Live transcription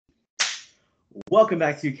Welcome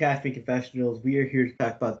back to Caffeine Confessionals. We are here to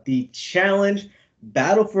talk about the challenge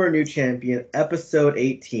Battle for a New Champion, episode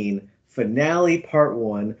 18, finale part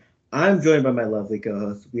 1. I'm joined by my lovely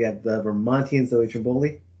co-hosts. We have the Vermontian Zoe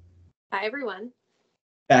Trimboli. Hi, everyone.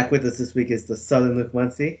 Back with us this week is the Southern Luke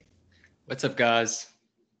Muncie. What's up, guys?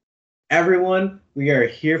 Everyone, we are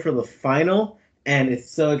here for the final, and it's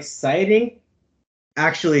so exciting.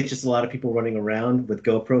 Actually, it's just a lot of people running around with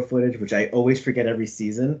GoPro footage, which I always forget every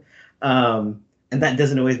season. And that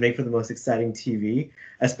doesn't always make for the most exciting TV,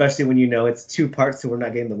 especially when you know it's 2 parts, so we're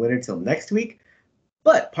not getting the winner till next week.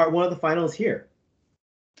 But part 1 of the final is here.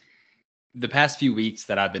 The past few weeks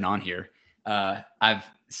that I've been on here, I've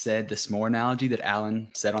said the s'more analogy that Allan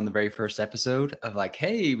said on the very first episode of like,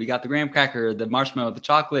 hey, we got the graham cracker, the marshmallow, the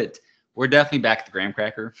chocolate. We're definitely back at the graham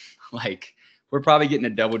cracker. Like, we're probably getting a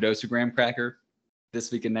double dose of graham cracker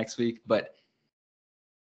this week and next week. But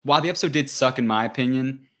while the episode did suck, in my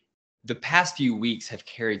opinion, the past few weeks have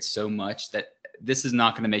carried so much that this is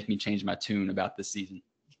not going to make me change my tune about this season.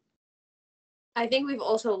 I think we've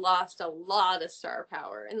also lost a lot of star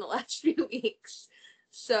power in the last few weeks.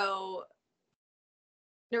 So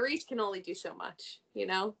Nerys can only do so much, you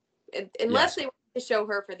know? Unless they want to show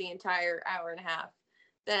her for the entire hour and a half,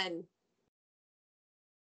 then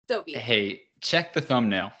so be it. Hey, check the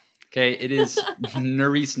thumbnail. Okay, it is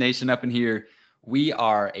Nerys Nation up in here. We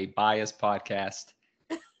are a biased podcast.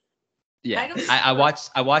 Yeah, I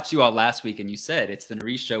watched you all last week, and you said it's the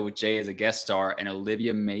Nerys show with Jay as a guest star, and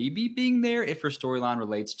Olivia maybe being there if her storyline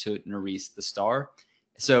relates to Nerys the star.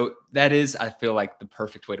 So that is, I feel like, the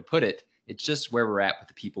perfect way to put it. It's just where we're at with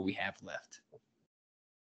the people we have left.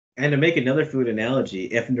 And to make another food analogy,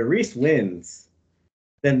 if Nerys wins,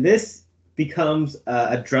 then this becomes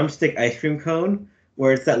a drumstick ice cream cone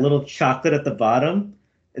where it's that little chocolate at the bottom.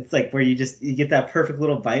 It's like where you get that perfect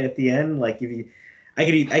little bite at the end. Like I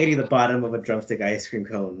could eat the bottom of a drumstick ice cream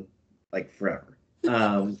cone like forever.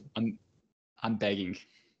 I'm begging,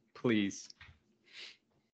 please.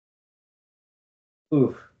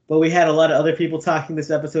 Ooh, but we had a lot of other people talking this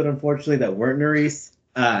episode, unfortunately, that weren't Nerys.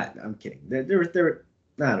 I'm kidding. There.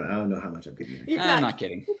 I don't know how much I'm kidding. I'm not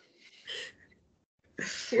kidding.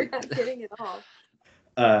 You're not kidding at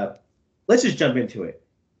all. Let's just jump into it.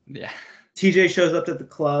 Yeah. TJ shows up at the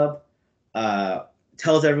club,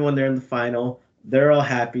 tells everyone they're in the final. They're all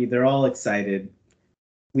happy. They're all excited.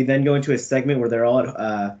 We then go into a segment where they're all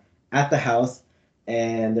at the house,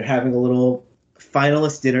 and they're having a little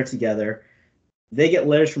finalist dinner together. They get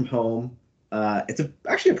letters from home. It's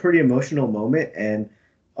actually a pretty emotional moment, and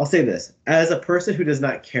I'll say this. As a person who does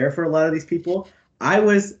not care for a lot of these people,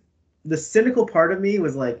 the cynical part of me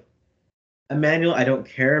was like, Emmanuel, I don't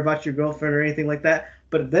care about your girlfriend or anything like that.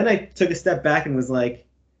 But then I took a step back and was like,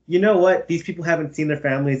 you know what? These people haven't seen their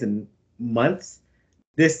families in months.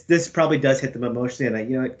 This probably does hit them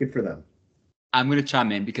emotionally, and good for them. I'm going to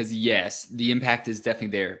chime in because, yes, the impact is definitely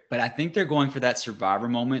there. But I think they're going for that survivor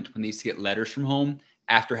moment when they used to get letters from home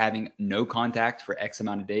after having no contact for X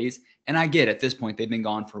amount of days. And I get at this point, they've been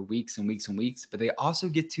gone for weeks and weeks and weeks, but they also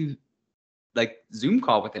get to like Zoom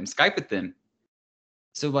call with them, Skype with them.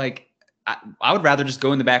 So like, I would rather just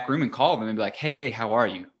go in the back room and call them and be like, hey, how are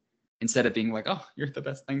you? Instead of being like, oh, you're the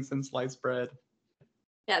best thing since sliced bread.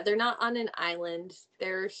 Yeah, they're not on an island.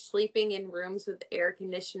 They're sleeping in rooms with air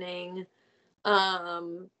conditioning.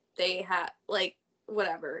 They have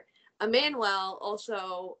whatever. Emmanuel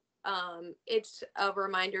also, it's a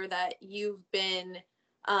reminder that you've been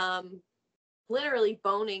literally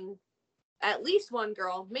boning at least one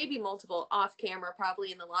girl, maybe multiple, off camera,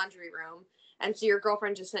 probably in the laundry room. And so your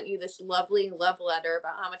girlfriend just sent you this lovely love letter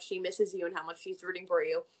about how much she misses you and how much she's rooting for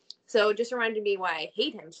you. So it just reminded me why I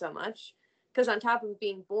hate him so much. Because on top of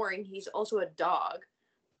being boring, he's also a dog.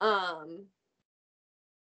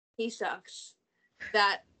 He sucks.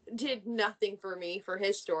 That did nothing for me for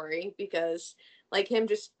his story, because like him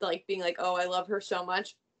just like being like, oh, I love her so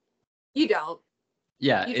much. You don't.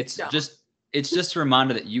 Yeah, it's just a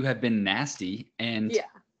reminder that you have been nasty, and yeah.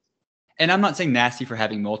 And I'm not saying nasty for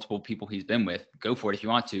having multiple people he's been with. Go for it if you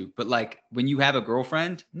want to. But like when you have a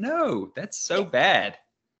girlfriend, no, that's so bad.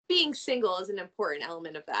 Being single is an important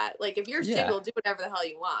element of that. Like if you're single, do whatever the hell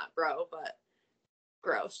you want, bro. But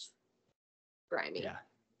gross. Grimy. Yeah.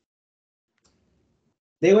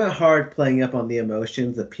 They went hard playing up on the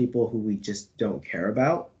emotions of people who we just don't care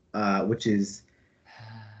about, which is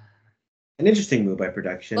an interesting move by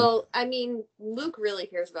production. Well, I mean, Luke really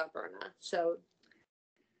cares about Berna, so.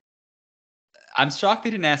 I'm shocked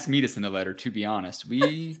they didn't ask me to send a letter, to be honest.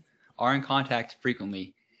 We are in contact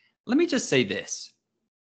frequently. Let me just say this.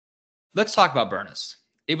 Let's talk about Berna's.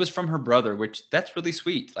 It was from her brother, which that's really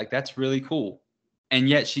sweet. Like, that's really cool. And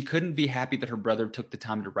yet she couldn't be happy that her brother took the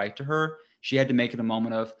time to write to her. She had to make it a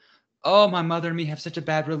moment of, oh, my mother and me have such a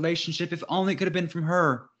bad relationship. If only it could have been from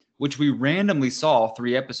her, which we randomly saw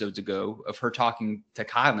 3 episodes ago of her talking to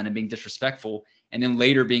Kylan and being disrespectful. And then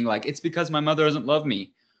later being like, it's because my mother doesn't love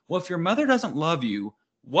me. Well, if your mother doesn't love you,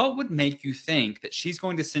 what would make you think that she's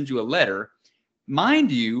going to send you a letter?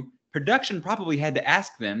 Mind you, production probably had to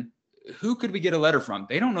ask them, who could we get a letter from?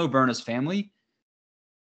 They don't know Berna's family.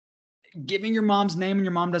 Giving your mom's name and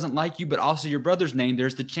your mom doesn't like you, but also your brother's name,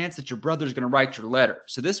 there's the chance that your brother's going to write your letter.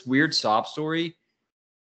 So this weird sob story.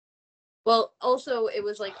 Well, also, it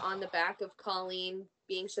was like on the back of Colleen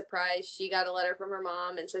being surprised she got a letter from her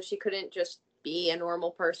mom. And so she couldn't just be a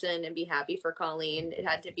normal person and be happy for Colleen. It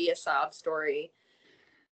had to be a sob story.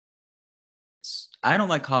 I don't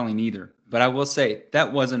like Colleen either, but I will say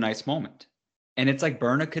that was a nice moment. And it's like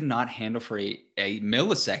Berna could not handle for a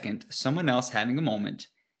millisecond someone else having a moment.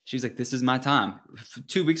 She's like, this is my time.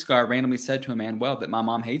 2 weeks ago, I randomly said to Emmanuel that my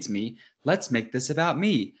mom hates me. Let's make this about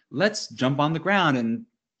me. Let's jump on the ground and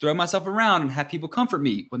throw myself around and have people comfort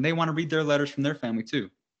me when they want to read their letters from their family too.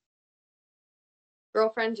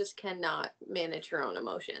 Girlfriend just cannot manage her own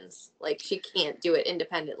emotions. Like, she can't do it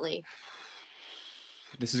independently.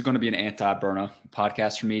 This is going to be an anti-Berna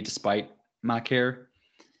podcast for me, despite my care.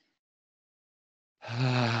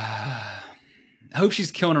 I hope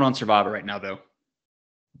she's killing it on Survivor right now, though.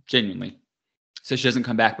 Genuinely. So she doesn't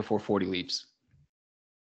come back before 40 leaves.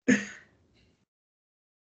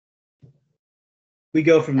 We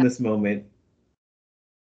go from this moment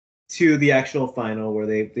to the actual final where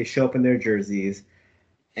they show up in their jerseys,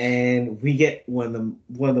 and we get one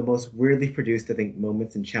of the most weirdly produced, I think,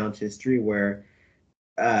 moments in challenge history where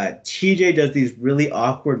TJ does these really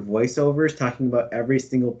awkward voiceovers talking about every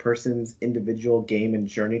single person's individual game and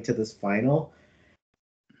journey to this final.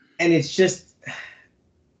 And it's just,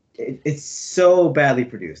 it's so badly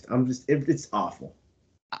produced. It's awful.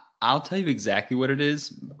 I'll tell you exactly what it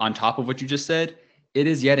is. On top of what you just said, it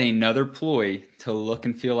is yet another ploy to look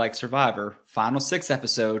and feel like Survivor. Final 6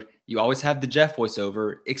 episode, you always have the Jeff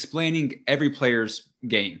voiceover explaining every player's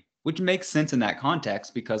game, which makes sense in that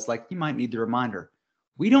context because, like, you might need the reminder.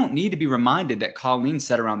 We don't need to be reminded that Colleen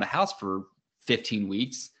sat around the house for 15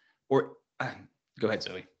 weeks. Or go ahead,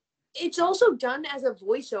 Zoe. It's also done as a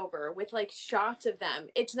voiceover with like shots of them.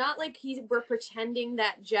 It's not like we're pretending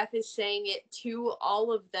that Jeff is saying it to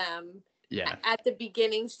all of them at the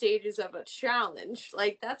beginning stages of a challenge.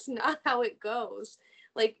 Like, that's not how it goes.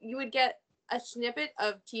 Like, you would get a snippet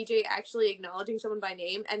of TJ actually acknowledging someone by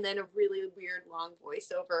name and then a really weird long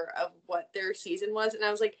voiceover of what their season was. And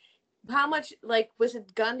I was like, how much, like, was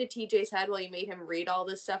it gun to TJ's head while you made him read all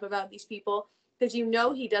this stuff about these people? Because you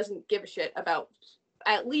know he doesn't give a shit about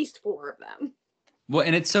at least 4 of them. Well,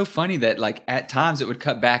 and it's so funny that, like, at times it would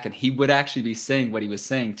cut back and he would actually be saying what he was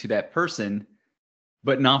saying to that person,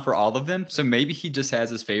 but not for all of them. So maybe he just has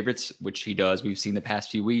his favorites, which he does. We've seen the past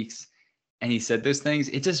few weeks. And he said those things.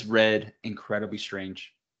 It just read incredibly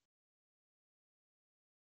strange.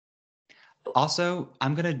 Also,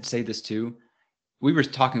 I'm going to say this too. We were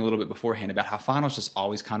talking a little bit beforehand about how finals just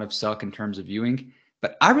always kind of suck in terms of viewing.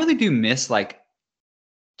 But I really do miss, like,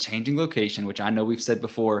 changing location, which I know we've said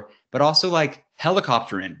before, but also like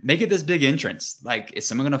helicopter in. Make it this big entrance. Like, is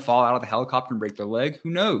someone going to fall out of the helicopter and break their leg? Who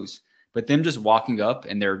knows? But them just walking up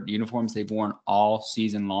in their uniforms they've worn all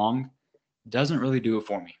season long doesn't really do it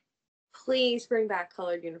for me. Please bring back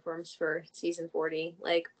colored uniforms for season 40.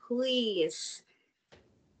 Like, please.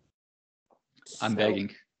 I'm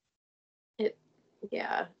begging.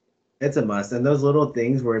 Yeah. It's a must. And those little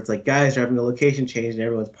things where it's like guys are having a location change and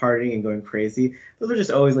everyone's partying and going crazy, those are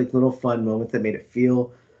just always like little fun moments that made it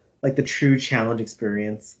feel like the true challenge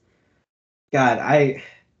experience. God,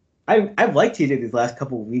 I've liked TJ these last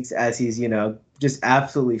couple of weeks as he's, just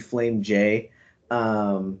absolutely flame J.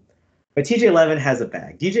 But TJ Levin has a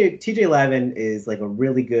bag. TJ Levin is like a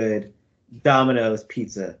really good Domino's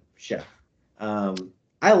pizza chef.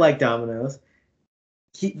 I like Domino's.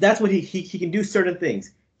 That's what he can do certain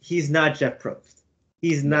things. He's not Jeff Probst.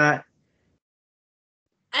 He's not.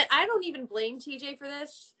 And I don't even blame TJ for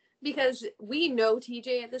this because we know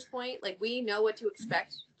TJ at this point. Like, we know what to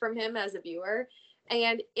expect from him as a viewer.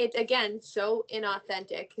 And it's, again, so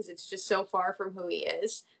inauthentic because it's just so far from who he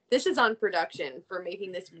is. This is on production for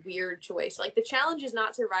making this weird choice. Like, the challenge is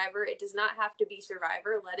not Survivor. It does not have to be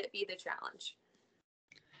Survivor. Let it be the challenge.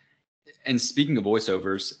 And speaking of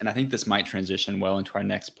voiceovers, and I think this might transition well into our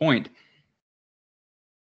next point,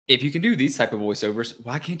 if you can do these type of voiceovers,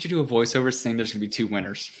 why can't you do a voiceover saying there's going to be 2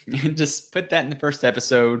 winners? Just put that in the first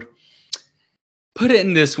episode. Put it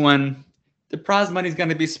in this one. The prize money is going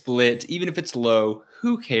to be split, even if it's low.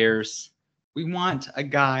 Who cares? We want a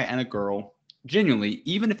guy and a girl, genuinely,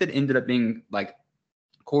 even if it ended up being like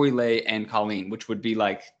Corey Lay and Colleen, which would be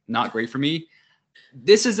like not great for me.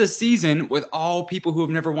 This is a season with all people who have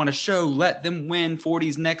never won a show. Let them win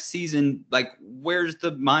 40s next season. Like, where's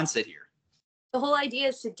the mindset here? The whole idea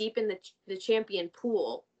is to deepen the champion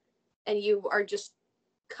pool, and you are just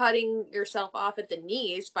cutting yourself off at the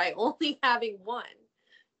knees by only having one.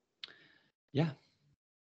 Yeah.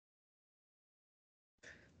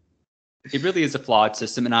 It really is a flawed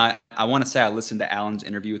system. And I want to say I listened to Allan's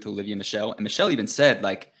interview with Olivia Michelle, and Michelle even said,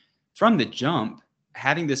 like, from the jump,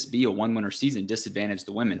 having this be a one-winner season disadvantaged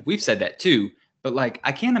the women. We've said that too. But, like,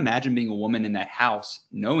 I can't imagine being a woman in that house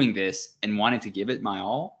knowing this and wanting to give it my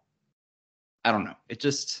all. I don't know. It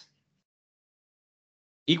just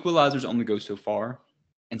equalizers only go so far.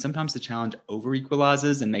 And sometimes the challenge over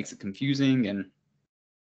equalizes and makes it confusing. And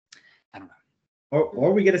I don't know.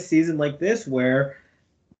 Or we get a season like this where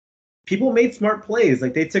people made smart plays.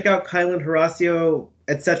 Like they took out Kylan, Horacio,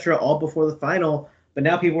 etc. all before the final. But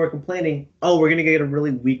now people are complaining, oh, we're going to get a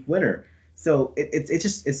really weak winner. So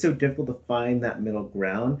it's so difficult to find that middle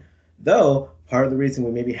ground. Though part of the reason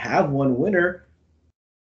we maybe have one winner,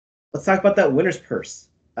 let's talk about that winner's purse,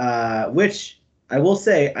 which I will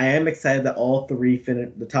say I am excited that all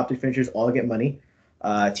the top three finishers all get money.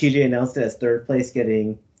 TJ announced it as third place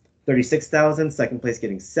getting 36,000, second place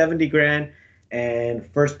getting 70 grand, and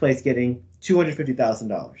first place getting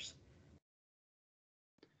 $250,000.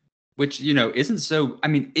 Which, isn't so, I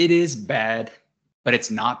mean, it is bad, but it's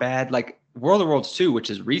not bad. Like World of Worlds 2, which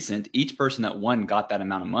is recent, each person that won got that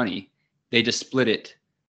amount of money. They just split it,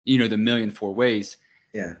 the million 4 ways.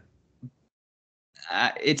 Yeah.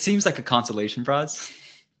 It seems like a consolation prize,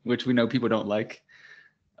 which we know people don't like.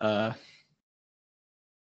 I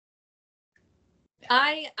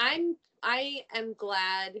am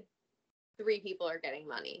glad 3 people are getting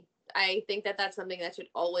money. I think that that's something that should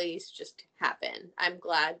always just happen. I'm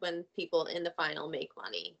glad when people in the final make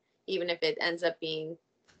money, even if it ends up being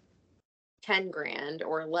 10 grand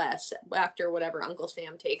or less after whatever Uncle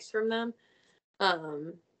Sam takes from them.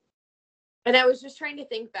 And I was just trying to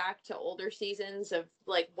think back to older seasons of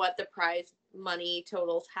like what the prize money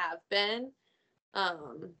totals have been.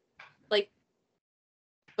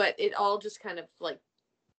 But it all just kind of like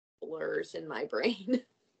blurs in my brain.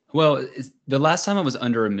 Well, the last time I was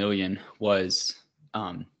under $1 million was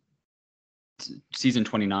season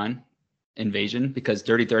 29 Invasion, because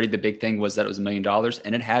Dirty 30, the big thing was that it was $1 million,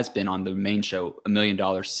 and it has been on the main show $1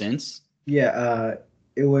 million since. Yeah,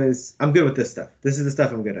 it was. I'm good with this stuff. This is the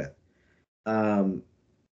stuff I'm good at.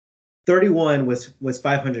 31 was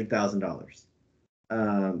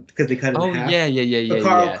 $500,000 because they cut it in half.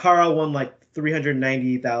 Yeah. Carl won like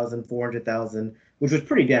 390,000, 400,000, which was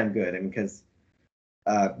pretty damn good. I mean, because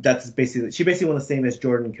she basically won the same as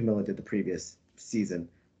Jordan and Camilla did the previous season.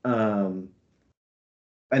 And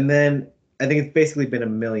then I think it's basically been $1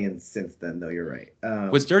 million since then, though. You're right.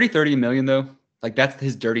 Was Dirty 30 $1 million though? Like that's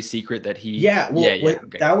his dirty secret that he. Okay.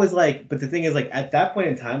 That was like, but the thing is, like at that point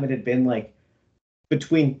in time, it had been like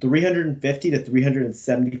between 350 to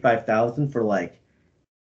 375,000 for like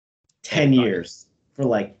 10 years,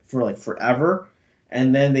 for forever,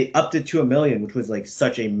 and then they upped it to $1 million, which was like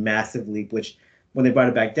such a massive leap. Which when they brought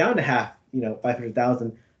it back down to half,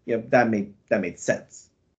 500,000, that made sense.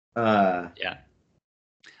 Yeah.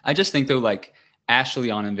 I just think though, like Ashley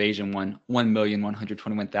on Invasion won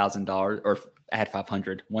 $1,121,000, or at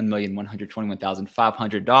 500,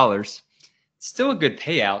 $1,121,500. Still a good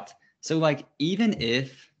payout. So like, even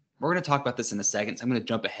if we're going to talk about this in a second, so I'm going to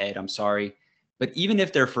jump ahead. I'm sorry. But even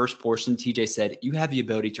if their first portion, TJ said, you have the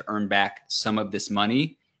ability to earn back some of this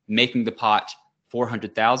money, making the pot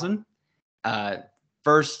 400,000.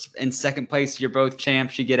 First and second place, you're both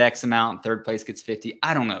champs. You get X amount. Third place gets 50.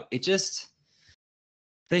 I don't know. It just,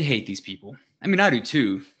 they hate these people. I mean, I do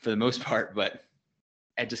too, for the most part, but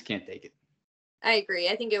I just can't take it. I agree.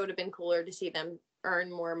 I think it would have been cooler to see them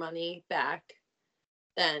earn more money back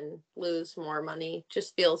than lose more money.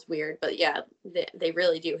 Just feels weird. But yeah, they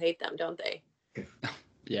really do hate them, don't they?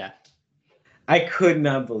 Yeah. I could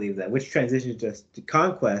not believe that, which transitions just to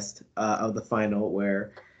Conquest of the final,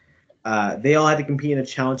 where they all had to compete in a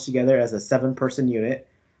challenge together as a 7-person unit.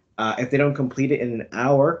 If they don't complete it in an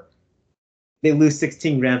hour, they lose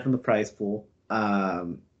 16 grand from the prize pool.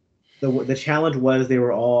 The challenge was they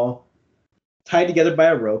were all tied together by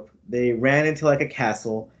a rope. They ran into like a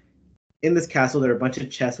castle. In this castle, there are a bunch of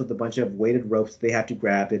chests with a bunch of weighted ropes they have to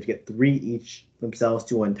grab. They have to get 3 each themselves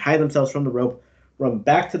to untie themselves from the rope, run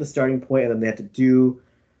back to the starting point, and then they have to do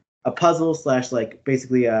a puzzle / like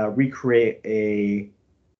basically recreate a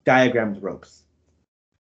diagram with ropes.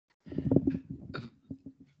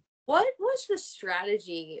 What was the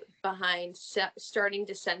strategy behind starting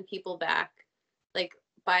to send people back, like,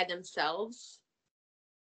 by themselves?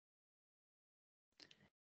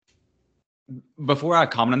 Before I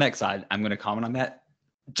comment on that, because I'm going to comment on that,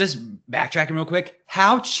 just backtracking real quick.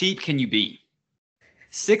 How cheap can you be?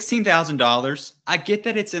 $16,000. I get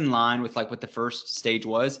that it's in line with like what the first stage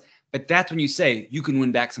was, but that's when you say you can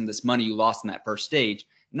win back some of this money you lost in that first stage.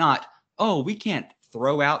 Not, oh, we can't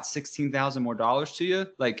throw out $16,000 more dollars to you.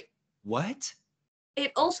 Like, what?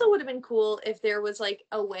 It also would have been cool if there was like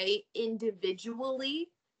a way individually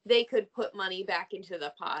they could put money back into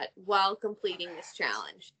the pot while completing this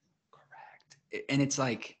challenge. Correct. And it's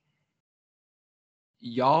like,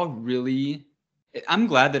 y'all really, I'm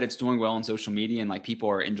glad that it's doing well on social media and like people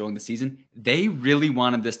are enjoying the season. They really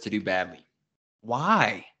wanted this to do badly.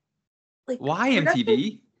 Why? Like, why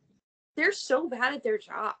MTV? They're so bad at their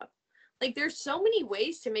job. Like, there's so many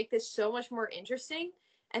ways to make this so much more interesting,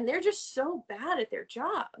 and they're just so bad at their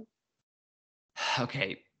job.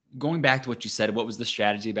 Okay, going back to what you said, what was the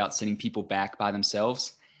strategy about sending people back by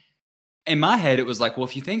themselves? In my head, it was like, well,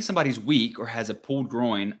 if you think somebody's weak or has a pulled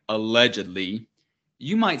groin, allegedly,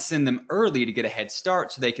 you might send them early to get a head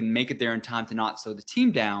start so they can make it there in time to not slow the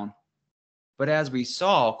team down. But as we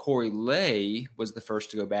saw, Corey Lay was the first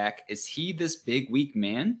to go back. Is he this big, weak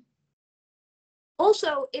man?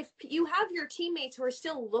 Also, if you have your teammates who are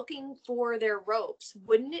still looking for their ropes,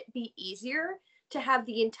 wouldn't it be easier to have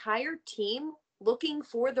the entire team looking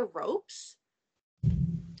for the ropes?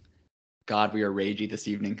 God, we are ragey this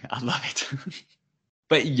evening. I love it.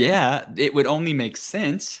 But yeah, it would only make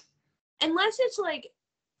sense. Unless it's like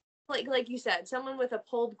you said, someone with a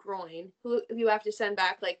pulled groin who you have to send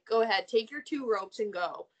back, like, go ahead, take your 2 ropes and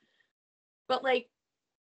go. But like,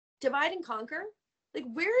 divide and conquer? Like,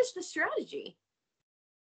 where is the strategy?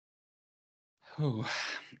 Oh,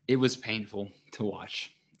 it was painful to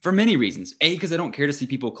watch for many reasons. A, because I don't care to see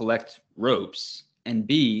people collect ropes. And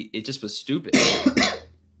B, it just was stupid.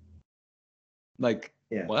 Like,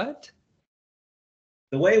 yeah. What?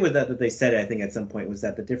 The way with that they said it, I think at some point, was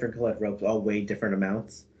that the different colored ropes all weighed different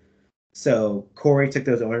amounts. So Corey took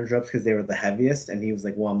those orange ropes because they were the heaviest, and he was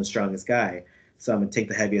like, well, I'm the strongest guy, so I'm going to take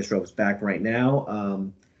the heaviest ropes back right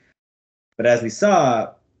now. But as we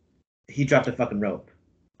saw, he dropped a fucking rope.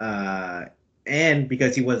 And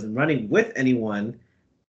because he wasn't running with anyone,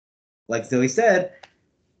 like Zoe said,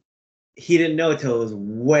 he didn't know until it was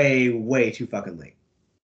way, way too fucking late.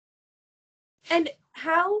 And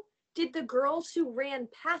how did the girls who ran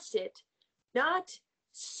past it not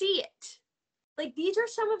see it? Like, these are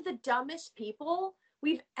some of the dumbest people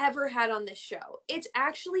we've ever had on this show. It's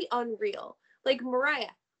actually unreal. Like,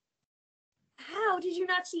 Mariah, how did you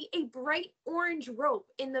not see a bright orange rope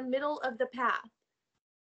in the middle of the path?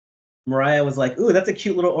 Mariah was like, ooh, that's a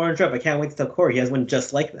cute little orange rope. I can't wait to tell Corey he has one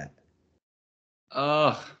just like that.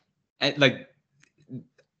 Like,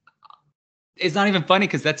 it's not even funny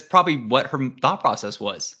because that's probably what her thought process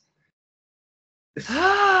was.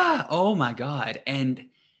 Oh my God. And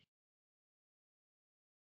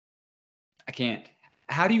I can't.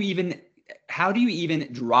 How do you even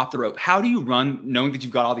drop the rope? How do you run knowing that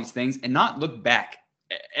you've got all these things and not look back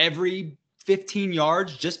every 15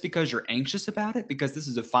 yards just because you're anxious about it? Because this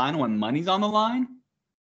is a final and money's on the line?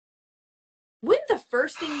 Wouldn't the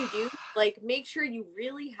first thing you do, like, make sure you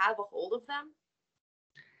really have a hold of them?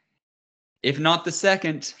 If not the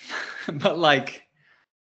second, but like.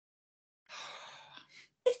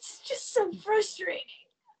 It's just so frustrating.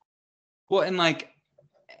 Well, and like,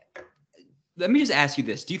 let me just ask you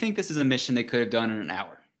this. Do you think this is a mission they could have done in an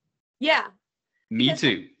hour? Yeah. Me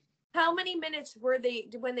too. How many minutes were they,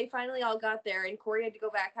 when they finally all got there and Corey had to go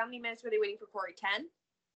back, how many minutes were they waiting for Corey? 10?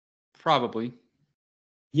 Probably.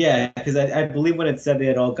 Yeah, because I believe when it said they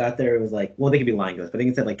had all got there, it was like, well, they could be lying to us, but I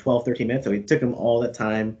think it said like 12, 13 minutes. So it took them all that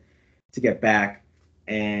time to get back.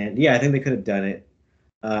 And yeah, I think they could have done it.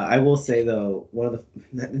 I will say, though, one of the,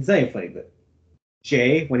 it's not even funny, but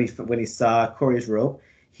Jay, when he saw Corey's rope,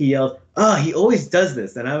 he yelled, "Oh, he always does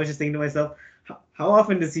this!" And I was just thinking to myself, how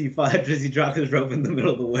often does he drop his rope in the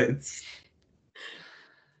middle of the woods?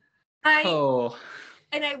 And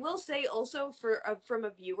I will say also, from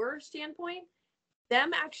a viewer standpoint,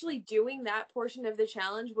 them actually doing that portion of the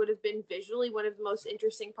challenge would have been visually one of the most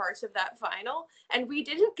interesting parts of that final, and we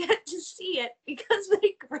didn't get to see it because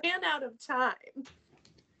they ran out of time.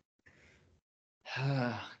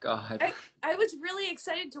 God. I was really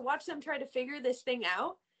excited to watch them try to figure this thing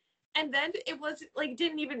out. And then it was like,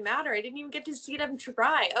 didn't even matter. I didn't even get to see them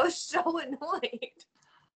try. I was so annoyed.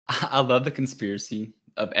 I love the conspiracy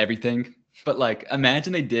of everything. But like,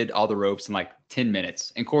 imagine they did all the ropes in like 10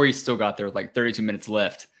 minutes and Corey still got there with like 32 minutes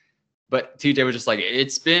left. But TJ was just like,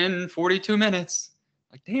 it's been 42 minutes.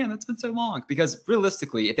 Like, damn, that's been so long. Because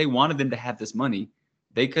realistically, if they wanted them to have this money,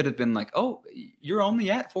 they could have been like, oh, you're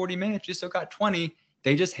only at 40 minutes. You still got 20.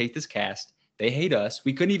 They just hate this cast. They hate us.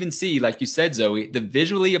 We couldn't even see, like you said, Zoe, the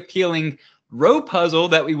visually appealing row puzzle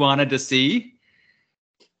that we wanted to see.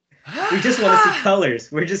 We just want to see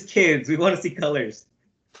colors. We're just kids. We want to see colors.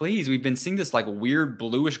 Please, we've been seeing this like weird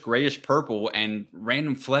bluish, grayish purple and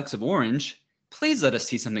random flecks of orange. Please let us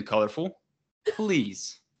see something colorful.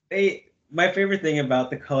 Please. My favorite thing about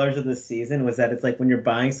the colors of this season was that it's like when you're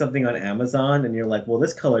buying something on Amazon and you're like, well,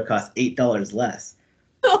 this color costs $8 less.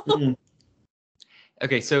 Mm.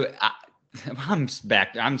 Okay, so I'm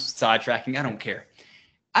back. I'm sidetracking. I don't care.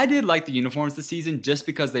 I did like the uniforms this season just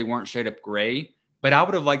because they weren't straight up gray, but I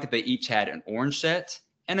would have liked if they each had an orange set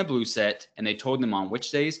and a blue set, and they told them on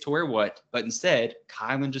which days to wear what. But instead,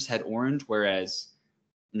 Kylan just had orange, whereas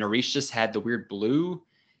Narish just had the weird blue.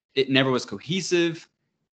 It never was cohesive.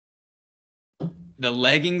 The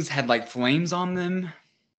leggings had like flames on them.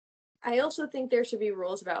 I also think there should be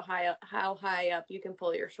rules about how high up you can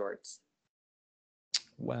pull your shorts.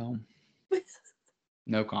 Well,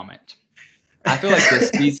 no comment. I feel like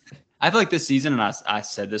this season, and I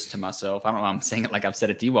said this to myself. I don't know. I'm saying it like I've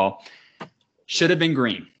said it to you all. Should have been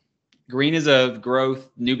green. Green is a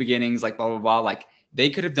growth, new beginnings, like blah blah blah. Like they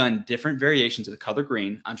could have done different variations of the color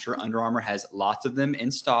green. I'm sure Under Armour has lots of them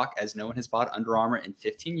in stock, as no one has bought Under Armour in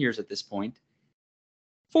 15 years at this point.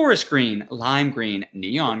 Forest green, lime green,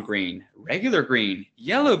 neon green, regular green,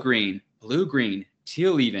 yellow green, blue green,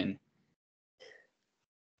 teal even.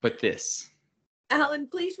 But this. Allan,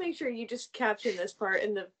 please make sure you just caption this part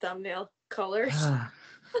in the thumbnail colors.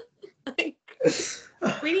 Like,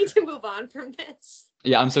 we need to move on from this.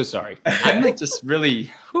 Yeah, I'm so sorry. I'm like just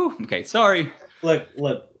really, okay, sorry. Look.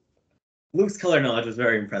 Luke's color knowledge was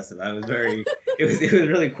very impressive. It was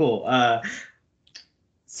really cool.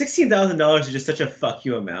 $16,000 is just such a fuck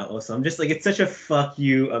you amount. Also, I'm just like, it's such a fuck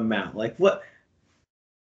you amount. Like, what?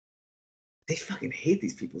 They fucking hate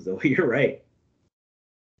these people, though. You're right.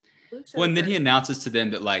 Well, and then he announces to them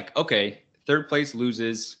that, like, okay, third place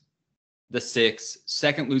loses the 6,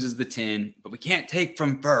 second loses the 10, but we can't take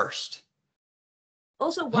from first.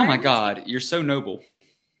 Also, oh my God, you're so noble.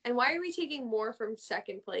 And why are we taking more from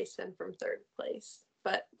second place than from third place?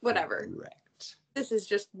 But whatever. Correct. This is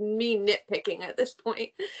just me nitpicking at this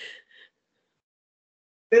point.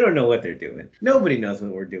 They don't know what they're doing. Nobody knows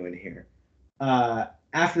what we're doing here.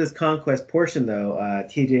 After this conquest portion, though,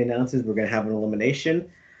 TJ announces we're going to have an elimination.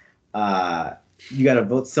 You got to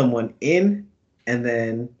vote someone in, and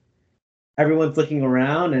then everyone's looking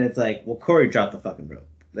around, and it's like, well, Corey dropped the fucking rope.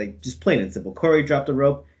 Like, just plain and simple. Corey dropped the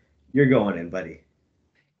rope. You're going in, buddy.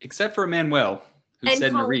 Except for Manuel, who and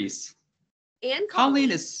said Colleen. Narice. And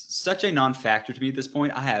Colleen is such a non-factor to me at this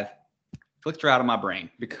point. I have flicked her out of my brain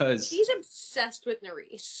because he's obsessed with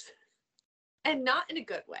Narice. And not in a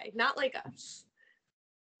good way. Not like us.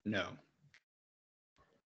 No.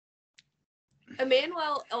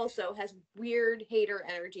 Emmanuel also has weird hater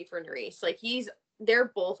energy for Narice. Like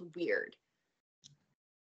they're both weird.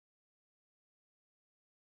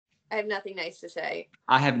 I have nothing nice to say.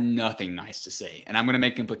 I have nothing nice to say. And I'm going to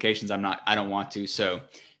make implications I don't want to. So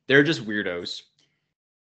they're just weirdos.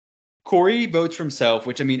 Corey votes for himself,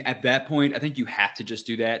 which, I mean, at that point, I think you have to just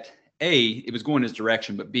do that. A, it was going his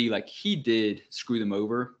direction, but B, like, he did screw them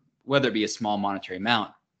over, whether it be a small monetary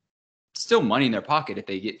amount. Still money in their pocket if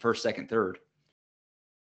they get first, second, third.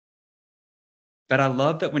 But I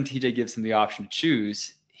love that when TJ gives him the option to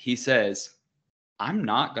choose, he says, I'm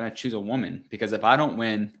not going to choose a woman because if I don't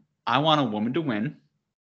win, I want a woman to win.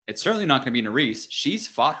 It's certainly not going to be Narice. She's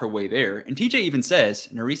fought her way there. And TJ even says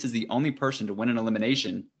Narice is the only person to win an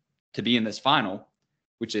elimination to be in this final,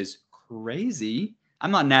 which is crazy.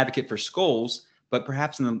 I'm not an advocate for skulls, but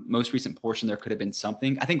perhaps in the most recent portion, there could have been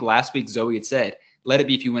something. I think last week Zoe had said, let it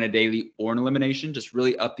be if you win a daily or an elimination, just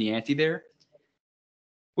really up the ante there,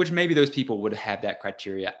 which maybe those people would have that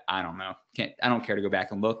criteria. I don't know. I don't care to go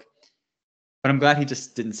back and look, but I'm glad he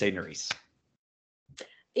just didn't say Narice.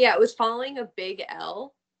 Yeah, it was following a big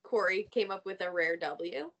L. Corey came up with a rare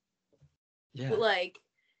W. Yeah. Like,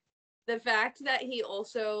 the fact that he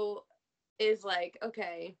also is like,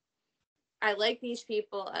 okay, I like these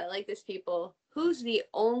people. I like this people. Who's the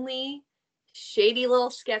only shady little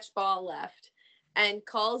sketchball left? And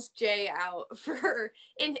calls Jay out for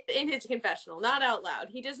in his confessional, not out loud.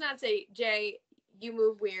 He does not say, Jay, you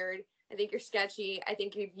move weird. I think you're sketchy. I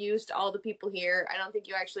think you've used all the people here. I don't think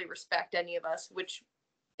you actually respect any of us, which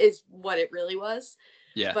is what it really was.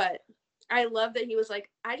 Yeah. But I love that he was like,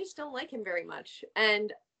 I just don't like him very much.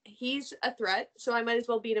 And he's a threat, so I might as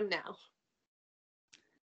well beat him now.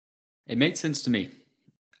 It makes sense to me.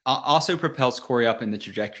 Also propels Corey up in the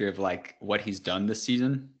trajectory of like what he's done this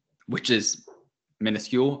season, which is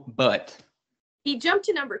minuscule, but he jumped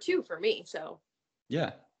to number 2 for me. So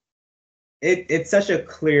yeah, It's such a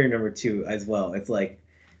clear number 2 as well. It's like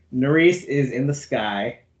Nerys is in the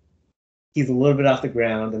sky, he's a little bit off the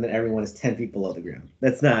ground, and then everyone is 10 feet below the ground.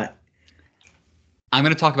 That's not. I'm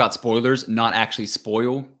going to talk about spoilers, not actually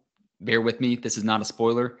spoil. Bear with me. This is not a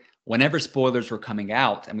spoiler. Whenever spoilers were coming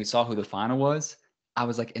out and we saw who the final was, I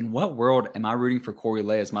was like, in what world am I rooting for Corey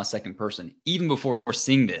Lay as my second person, even before we're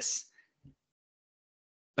seeing this?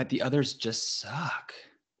 But the others just suck.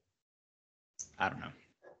 I don't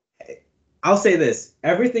know. I'll say this: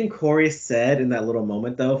 everything Corey said in that little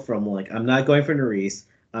moment, though, from like, I'm not going for Nerys,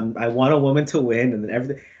 I want a woman to win, and then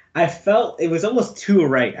everything. I felt it was almost too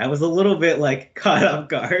right. I was a little bit like caught off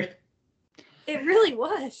guard. it really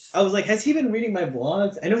was. I was like, has he been reading my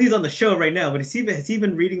blogs? I know he's on the show right now, but has he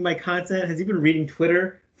been reading my content? Has he been reading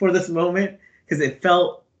Twitter for this moment? Because it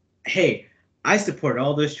felt, hey, I support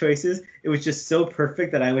all those choices. It was just so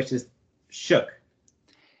perfect that I was just shook.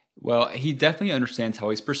 Well, he definitely understands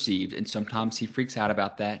how he's perceived, and sometimes he freaks out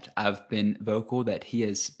about that. I've been vocal that he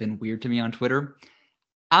has been weird to me on Twitter.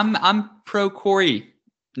 I'm pro Corey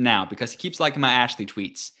now because he keeps liking my Ashley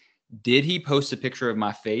tweets. Did he post a picture of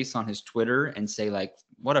my face on his Twitter and say like,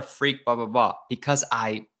 "What a freak," blah blah blah? Because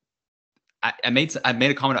I made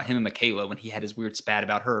a comment about him and Michaela when he had his weird spat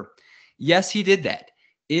about her. Yes, he did that.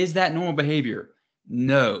 Is that normal behavior?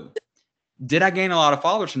 No. Did I gain a lot of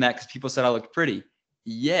followers from that because people said I looked pretty?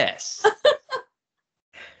 Yes.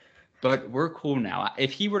 But we're cool now.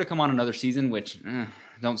 If he were to come on another season, which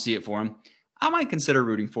don't see it for him, I might consider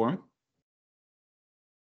rooting for him.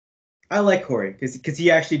 I like Corey because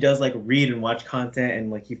he actually does like read and watch content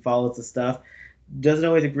and like he follows the stuff. Doesn't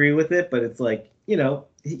always agree with it, but it's like, he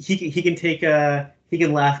can take he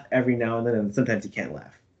can laugh every now and then, and sometimes he can't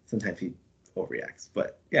laugh. Sometimes he overreacts.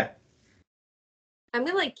 But yeah, I'm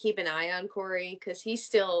gonna like keep an eye on Corey because he's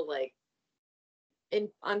still like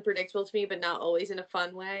unpredictable to me, but not always in a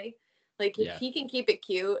fun way. Like if he can keep it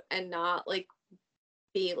cute and not like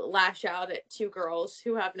be lash out at 2 girls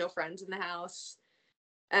who have no friends in the house,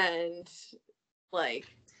 and like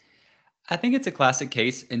I think it's a classic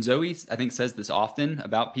case, and Zoe, I think, says this often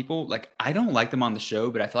about people. Like, I don't like them on the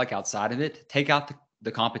show, but I feel like outside of it, take out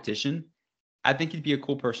the competition, I think he'd be a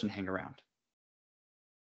cool person to hang around.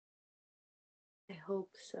 I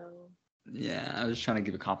hope so. Yeah, I was trying to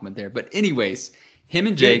give a compliment there. But anyways, him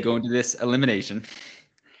and Jay go into this elimination,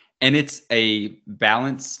 and it's a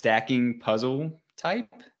balance stacking puzzle type.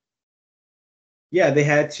 yeah, they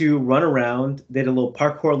had to run around. They had a little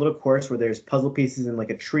parkour, little course where there's puzzle pieces in like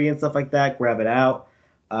a tree and stuff like that. Grab it out,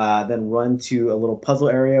 then run to a little puzzle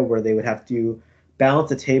area where they would have to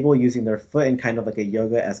balance a table using their foot in kind of like a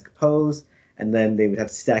yoga-esque pose, and then they would have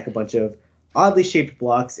to stack a bunch of oddly shaped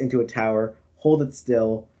blocks into a tower, hold it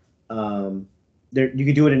still. You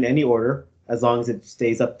can do it in any order as long as it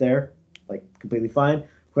stays up there, like completely fine.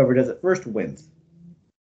 Whoever does it first wins.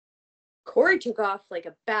 Corey took off like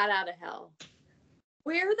a bat out of hell.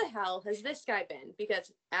 Where the hell has this guy been?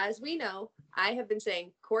 Because as we know, I have been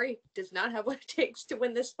saying Corey does not have what it takes to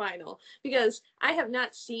win this final, because I have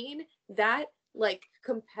not seen that like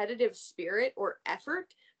competitive spirit or effort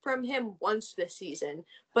from him once this season.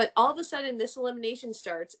 But all of a sudden this elimination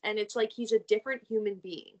starts and it's like he's a different human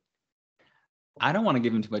being. I don't want to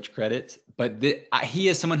give him too much credit, but he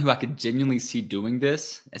is someone who I could genuinely see doing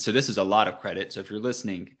this. And so this is a lot of credit. So if you're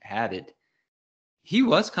listening, have it. He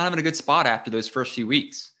was kind of in a good spot after those first few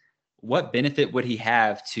weeks. What benefit would he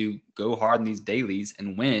have to go hard in these dailies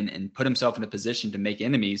and win and put himself in a position to make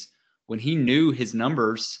enemies when he knew his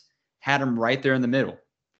numbers had him right there in the middle?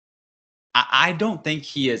 I don't think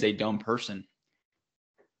he is a dumb person.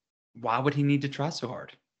 Why would he need to try so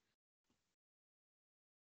hard?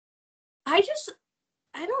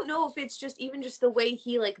 I don't know if it's just even just the way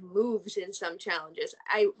he like moves in some challenges.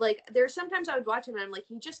 There's sometimes I would watch him and I'm like,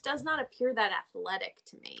 he just does not appear that athletic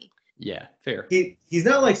to me. Yeah, fair. He's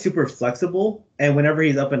not like super flexible, and whenever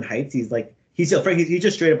he's up in heights, he's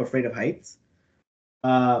just straight up afraid of heights.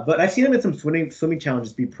 But I've seen him in some swimming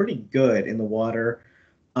challenges be pretty good in the water.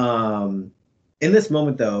 In this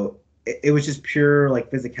moment though, it was just pure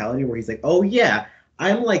like physicality where he's like, oh yeah,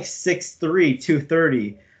 I'm like 6'3",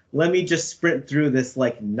 230. Let me just sprint through this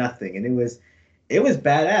like nothing. And it was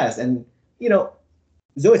badass. And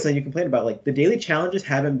Zoe, something you complained about, like the daily challenges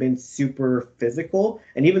haven't been super physical.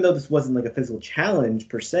 And even though this wasn't like a physical challenge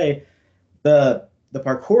per se, the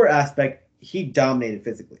parkour aspect, he dominated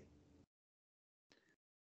physically.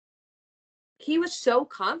 He was so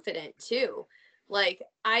confident too. Like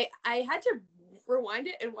I had to rewind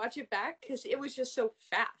it and watch it back because it was just so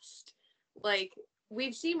fast. Like,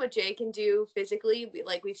 we've seen what Jay can do physically.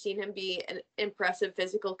 We've seen him be an impressive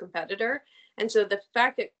physical competitor. And so the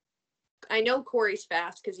fact that I know Corey's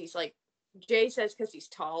fast because he's like, Jay says because he's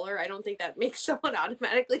taller. I don't think that makes someone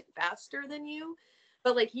automatically faster than you.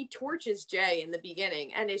 But like, he torches Jay in the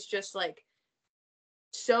beginning and it's just like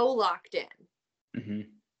so locked in. Mm-hmm.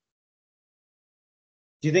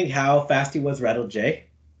 Do you think how fast he was rattled Jay?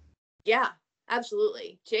 Yeah,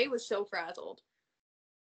 absolutely. Jay was so frazzled.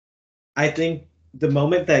 I think the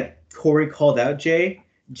moment that Corey called out Jay,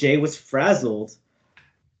 Jay was frazzled,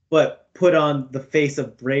 but put on the face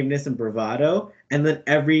of braveness and bravado. And then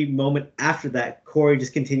every moment after that, Corey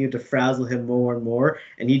just continued to frazzle him more and more,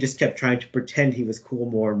 and he just kept trying to pretend he was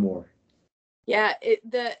cool more and more. Yeah,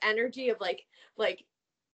 the energy of like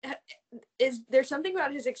is there's something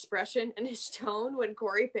about his expression and his tone when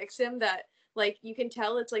Corey picks him that like you can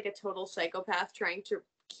tell it's like a total psychopath trying to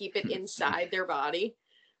keep it inside their body.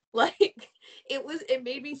 Like it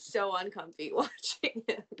made me so uncomfy watching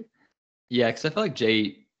him. Yeah, because I feel like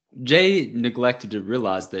Jay neglected to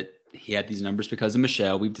realize that he had these numbers because of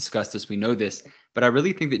Michelle. We've discussed this, we know this, but I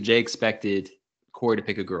really think that Jay expected Corey to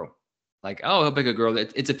pick a girl. Like, oh, he'll pick a girl.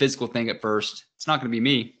 It's a physical thing at first. It's not going to be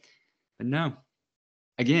me. But no.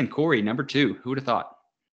 Again, Corey, number 2. Who would have thought?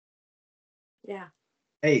 Yeah.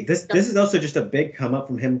 Hey, this is also just a big come up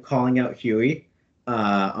from him calling out Huey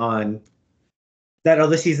on that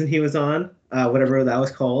other season he was on, whatever that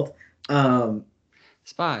was called.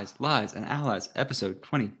 Spies, Lies, and Allies, episode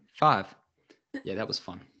 25. Yeah, that was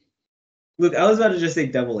fun. Look, I was about to just say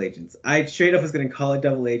double agents. I straight up was going to call it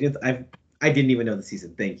double agents. I didn't even know the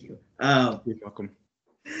season. Thank you. You're welcome.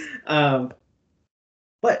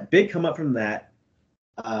 But big come up from that.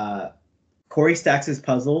 Corey stacks his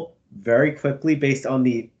puzzle very quickly based on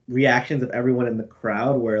the reactions of everyone in the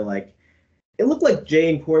crowd, where like it looked like Jay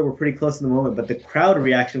and Corey were pretty close in the moment, but the crowd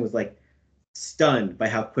reaction was like stunned by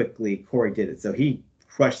how quickly Corey did it. So he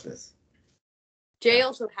crushed this. Jay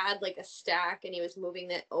also had like a stack and he was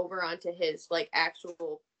moving it over onto his like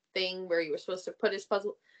actual thing where he was supposed to put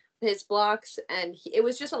his blocks, and it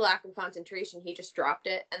was just a lack of concentration. He just dropped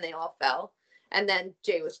it and they all fell, and then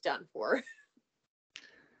Jay was done for.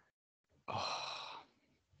 Oh,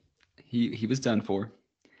 he was done for.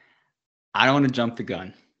 I don't want to jump the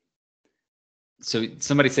gun. So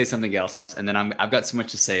somebody say something else, and then I've got so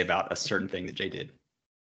much to say about a certain thing that Jay did.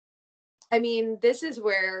 I mean, this is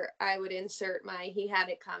where I would insert my "he had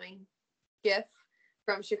it coming" gif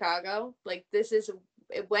from Chicago. Like, this is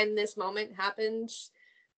when this moment happens.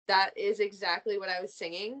 That is exactly what I was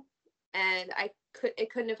singing, and it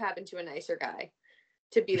couldn't have happened to a nicer guy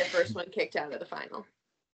to be the first one kicked out of the final.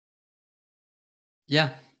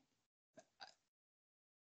 Yeah.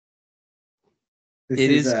 It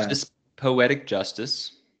is just poetic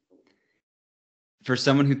justice for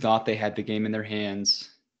someone who thought they had the game in their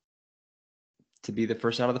hands to be the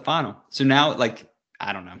first out of the final. So now, like,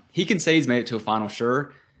 I don't know. He can say he's made it to a final,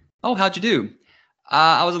 sure. Oh, how'd you do?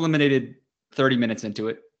 I was eliminated 30 minutes into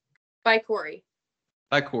it. By Corey.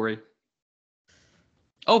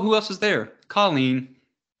 Oh, who else was there? Colleen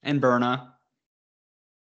and Berna.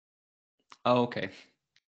 Oh, okay.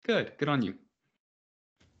 Good on you.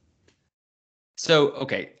 So,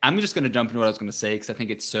 okay, I'm just going to jump into what I was going to say because I think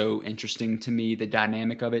it's so interesting to me, the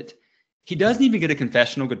dynamic of it. He doesn't even get a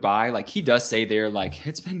confessional goodbye. Like, he does say there, like,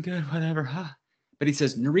 it's been good, whatever, huh? But he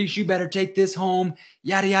says, Narish, you better take this home,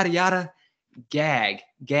 yada, yada, yada. Gag.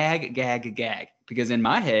 Because in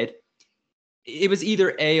my head, it was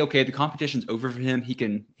either A, okay, the competition's over for him. He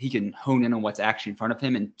can hone in on what's actually in front of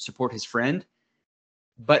him and support his friend.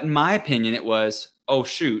 But in my opinion, it was, oh,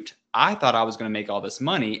 shoot, I thought I was going to make all this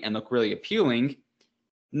money and look really appealing.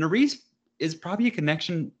 Narice is probably a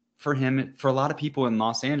connection for him, for a lot of people in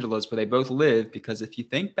Los Angeles where they both live, because if you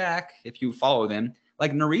think back, if you follow them,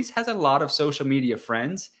 like Narice has a lot of social media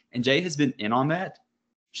friends, and Jay has been in on that.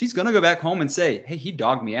 She's going to go back home and say, hey, he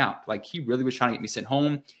dogged me out. Like, he really was trying to get me sent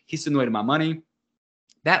home. He stood in the way to my money.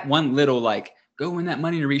 That one little, like, go win that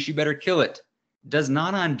money, Narice, you better kill it, does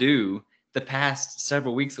not undo the past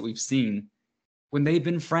several weeks that we've seen when they've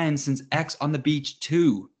been friends since X on the Beach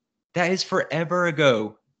 2. That is forever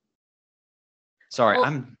ago. Sorry,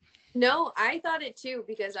 well, No, I thought it too,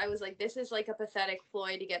 because I was like, this is like a pathetic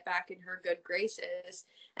ploy to get back in her good graces.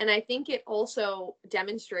 And I think it also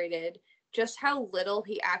demonstrated just how little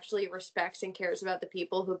he actually respects and cares about the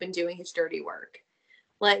people who've been doing his dirty work.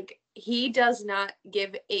 Like, he does not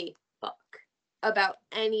give a fuck about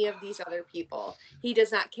any of these other people. He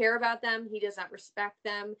does not care about them. He does not respect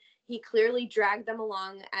them. He clearly dragged them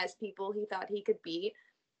along as people he thought he could beat.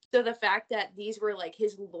 So the fact that these were like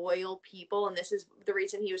his loyal people, and this is the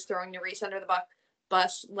reason he was throwing Nerys under the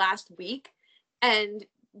bus last week, and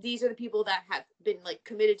these are the people that have been like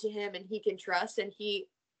committed to him and he can trust, and he,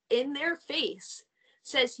 in their face,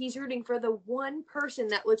 says he's rooting for the one person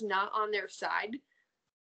that was not on their side.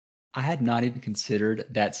 I had not even considered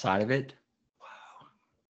that side of it. Wow.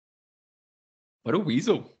 What a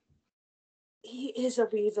weasel. He is a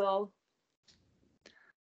weasel.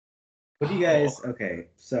 What do you guys? Okay,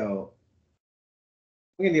 so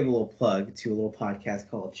I'm gonna give a little plug to a little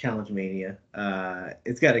podcast called Challenge Mania.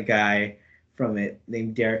 It's got a guy from it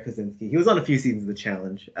named Derek Kosinski. He was on a few seasons of the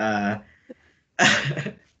challenge.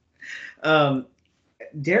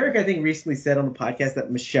 Derek, I think, recently said on the podcast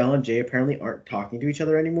that Michelle and Jay apparently aren't talking to each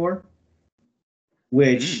other anymore,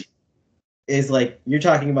 which is like, you're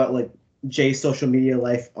talking about like Jay's social media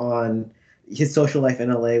life on his social life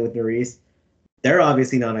in LA with Nerys. They're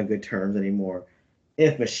obviously not on good terms anymore.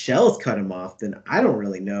 If Michelle's cut him off, then I don't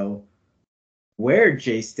really know where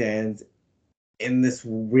Jay stands in this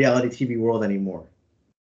reality TV world anymore.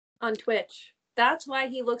 On Twitch. That's why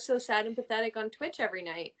he looks so sad and pathetic on Twitch every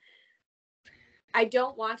night. I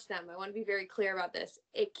don't watch them. I want to be very clear about this.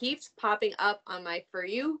 It keeps popping up on my For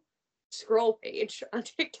You scroll page on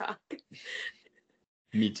TikTok.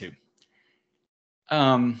 Me too.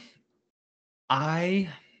 I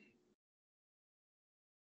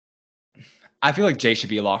feel like Jay should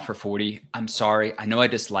be a lock for 40. I'm sorry. I know I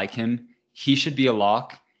dislike him. He should be a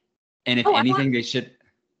lock. And if anything, they should.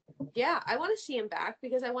 Yeah, I want to see him back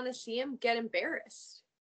because I want to see him get embarrassed.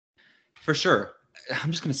 For sure.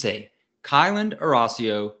 I'm just going to say, Kyland,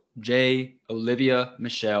 Horacio, Jay, Olivia,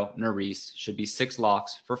 Michelle, Nerys should be 6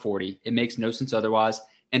 locks for 40. It makes no sense otherwise.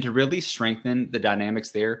 And to really strengthen the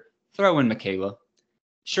dynamics there, throw in Michaela.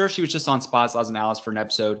 Sure, she was just on Spies, Lies, and Allies for an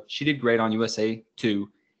episode. She did great on USA too.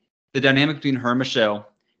 The dynamic between her and Michelle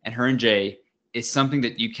and her and Jay is something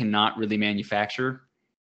that you cannot really manufacture.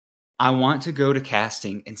 I want to go to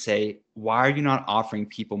casting and say, why are you not offering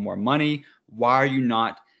people more money? Why are you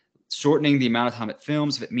not shortening the amount of time it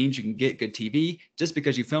films if it means you can get good TV? Just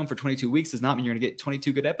because you film for 22 weeks does not mean you're going to get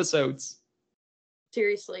 22 good episodes.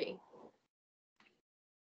 Seriously.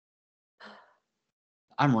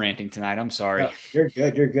 I'm ranting tonight. I'm sorry. No, you're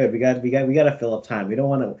good. You're good. We got to fill up time. We don't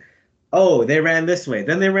want to. Oh, they ran this way.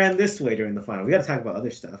 Then they ran this way during the final. We got to talk about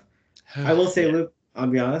other stuff. I will say, Luke, I'll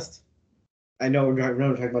be honest. I know we're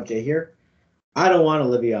talking about Jay here. I don't want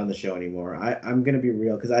Olivia on the show anymore. I'm going to be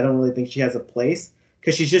real because I don't really think she has a place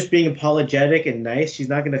because she's just being apologetic and nice. She's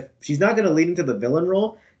not going to lead into the villain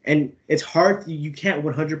role. And it's hard. You can't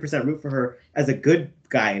 100% root for her as a good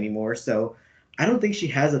guy anymore. So I don't think she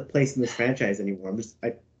has a place in this franchise anymore.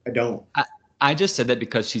 I don't. I just said that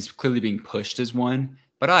because she's clearly being pushed as one.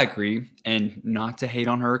 But I agree, and not to hate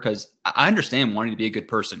on her, because I understand wanting to be a good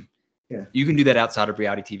person. Yeah. You can do that outside of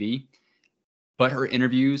reality TV. But her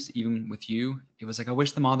interviews, even with you, it was like, I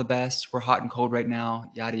wish them all the best. We're hot and cold right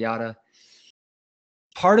now, yada, yada.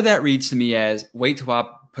 Part of that reads to me as, wait till I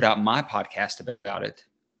put out my podcast about it,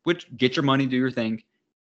 which get your money, do your thing.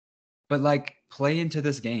 But, like, play into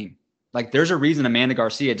this game. Like, there's a reason Amanda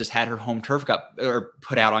Garcia just had her home turf cup or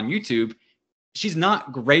put out on YouTube. She's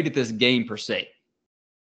not great at this game per se.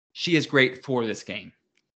 She is great for this game.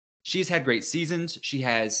 She's had great seasons. She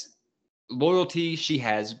has loyalty. She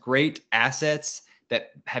has great assets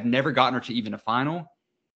that have never gotten her to even a final.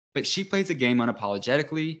 But she plays the game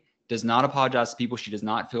unapologetically, does not apologize to people she does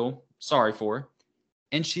not feel sorry for.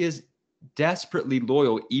 And she is desperately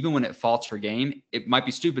loyal, even when it faults her game. It might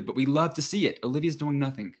be stupid, but we love to see it. Olivia's doing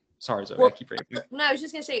nothing. Sorry, Zoe, I keep ranting. No, I was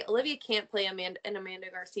just going to say, Olivia can't play an Amanda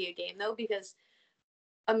Garcia game, though, because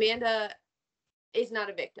Amanda is not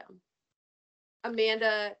a victim.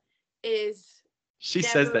 Amanda is. She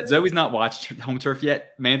says that. Zoe's not watched Home Turf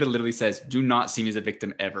yet. Amanda literally says, do not see me as a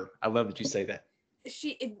victim ever. I love that you say that.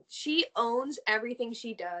 She owns everything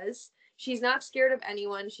she does. She's not scared of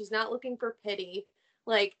anyone. She's not looking for pity.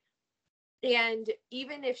 Like, and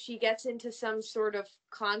even if she gets into some sort of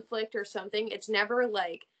conflict or something, it's never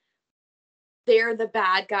like, they're the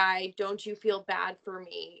bad guy. Don't you feel bad for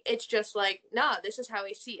me? It's just like, nah, this is how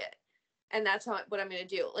I see it. And that's what I'm going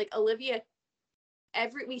to do. Like, Olivia,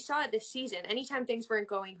 we saw it this season. Anytime things weren't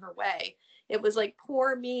going her way, it was like,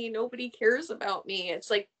 poor me. Nobody cares about me. It's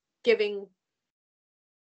like giving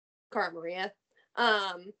Cara Maria.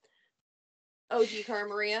 OG Cara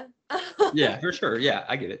Maria. Yeah, for sure. Yeah,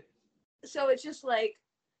 I get it. So it's just like,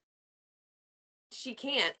 she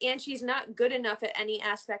can't. And she's not good enough at any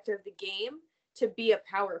aspect of the game to be a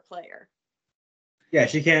power player. Yeah,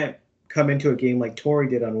 she can't come into a game like Tori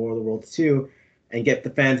did on War of the Worlds 2 and get the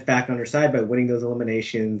fans back on her side by winning those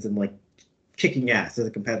eliminations and like kicking ass as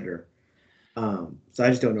a competitor. So I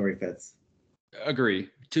just don't know where he fits. Agree.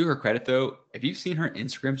 To her credit, though, if you've seen her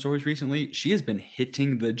Instagram stories recently, she has been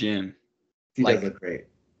hitting the gym. He Like, does look great.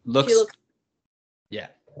 She looks. Yeah.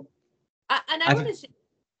 And I want to say,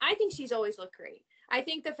 I think she's always looked great. I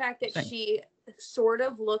think the fact that Same. she sort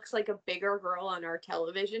of looks like a bigger girl on our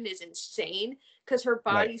television is insane because her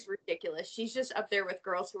body's ridiculous. She's just up there with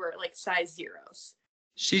girls who are like size zeros.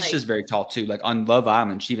 She's Like- just very tall too. Like on Love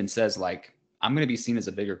Island, she even says like, I'm gonna be seen as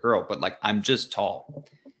a bigger girl, but like I'm just tall.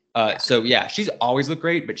 So yeah, she's always looked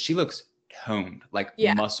great, but she looks toned, like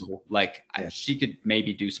Yeah. muscle. Like Yeah. she could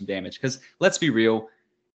maybe do some damage. Because let's be real,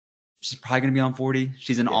 she's probably gonna be on 40.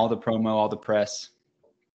 She's in all the promo, all the press.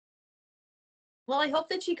 Well, I hope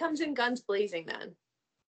that she comes in guns blazing then.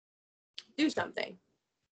 Do something.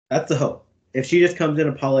 That's the hope. If she just comes in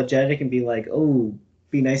apologetic and be like, "Oh,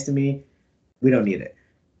 be nice to me," we don't need it.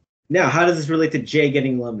 Now, how does this relate to Jay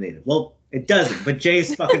getting eliminated? Well, it doesn't. But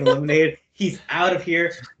Jay's fucking eliminated. He's out of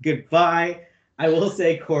here. Goodbye. I will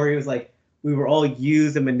say Corey was like, we were all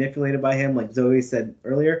used and manipulated by him, like Zoe said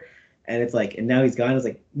earlier. And it's like, and now he's gone. It's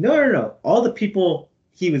like, no. All the people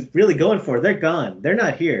he was really going for, they're gone. They're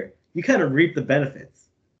not here. You kind of reap the benefits.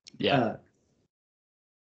 Yeah.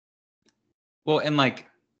 Well, and like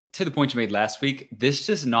to the point you made last week, this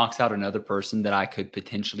just knocks out another person that I could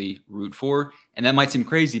potentially root for. And that might seem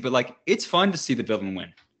crazy, but like it's fun to see the villain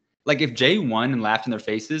win. Like if Jay won and laughed in their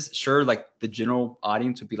faces, sure, like the general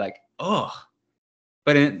audience would be like, ugh.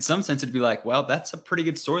 But in some sense, it'd be like, well, that's a pretty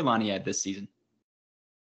good storyline he had this season.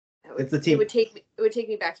 It's the team. It would take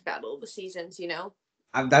me back to Battle of the Seasons, you know?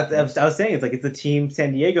 I was saying, it's like it's a Team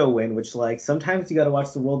San Diego win, which like sometimes you got to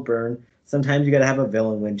watch the world burn. Sometimes you got to have a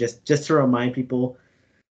villain win, just to remind people.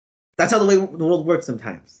 That's how the world works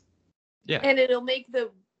sometimes. Yeah. And it'll make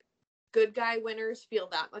the good guy winners feel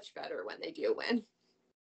that much better when they do win.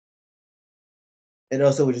 It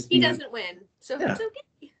also would just be. He doesn't win, so Yeah. it's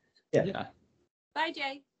okay. Yeah. Bye,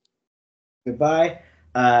 Jay. Goodbye.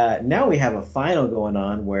 Now we have a final going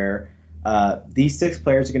on where these 6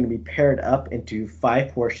 players are going to be paired up into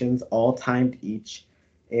 5 portions, all timed each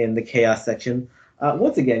in the chaos section.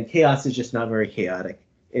 Once again, chaos is just not very chaotic.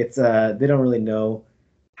 It's they don't really know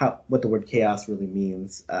what the word chaos really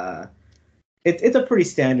means. It's a pretty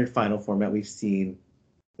standard final format we've seen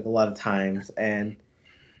a lot of times, and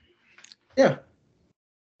yeah.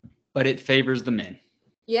 But it favors the men.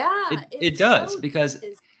 Yeah. It does, because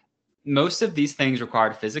most of these things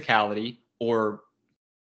required physicality or,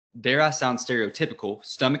 dare I sound stereotypical,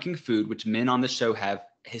 stomaching food, which men on the show have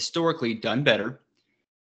historically done better.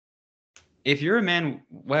 If you're a man,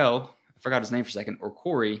 well, I forgot his name for a second, or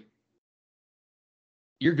Corey,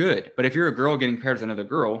 you're good. But if you're a girl getting paired with another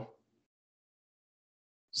girl,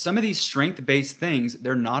 some of these strength-based things,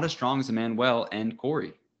 they're not as strong as Emmanuel and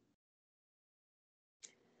Corey.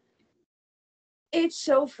 It's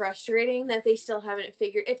so frustrating that they still haven't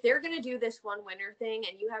figured, if they're going to do this one winner thing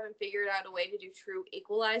and you haven't figured out a way to do true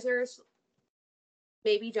equalizers,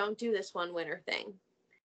 maybe don't do this one winner thing.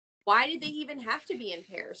 Why did they even have to be in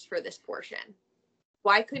pairs for this portion?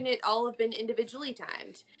 Why couldn't it all have been individually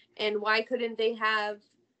timed? And why couldn't they have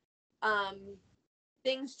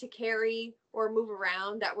things to carry or move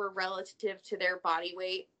around that were relative to their body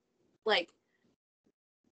weight? Like,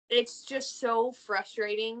 it's just so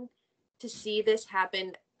frustrating to see this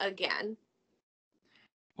happen again.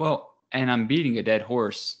 Well, and I'm beating a dead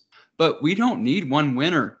horse, but we don't need one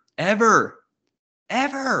winner ever.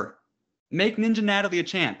 Make Ninja Natalie a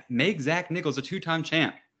champ. Make Zach Nichols a 2-time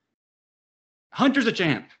champ. Hunter's a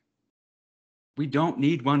champ. We don't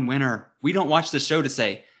need one winner. We don't watch the show to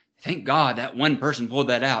say, thank God that one person pulled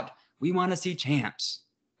that out. We want to see champs.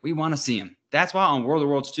 We want to see them. That's why on World of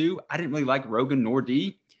Worlds 2, I didn't really like Rogan nor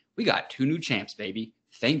D. We got 2 new champs, baby.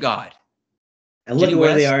 Thank God. And look at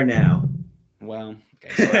where they are now. Well,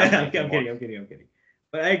 okay. So I'm kidding.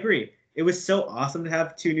 But I agree. It was so awesome to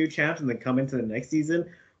have 2 new champs and then come into the next season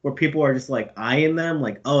where people are just like eyeing them,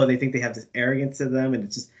 like, oh, they think they have this arrogance to them, and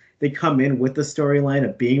it's just they come in with the storyline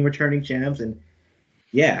of being returning champs, and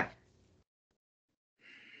yeah.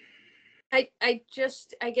 I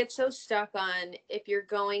get so stuck on, if you're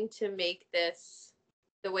going to make this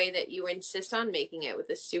the way that you insist on making it with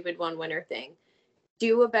this stupid one winner thing,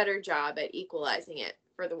 do a better job at equalizing it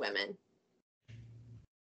for the women.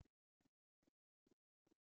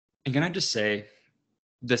 And can I just say,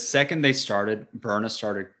 the second they started, Berna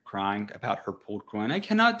started crying about her pulled groin. I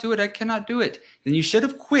cannot do it. Then you should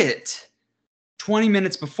have quit 20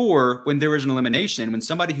 minutes before, when there was an elimination, when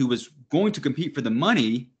somebody who was going to compete for the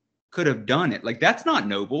money could have done it. Like, that's not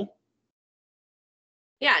noble.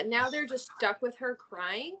 Yeah, now they're just stuck with her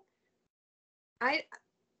crying.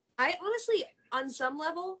 I honestly, on some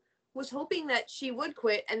level, was hoping that she would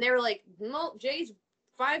quit, and they were like, "No, Jay's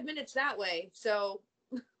 5 minutes that way, so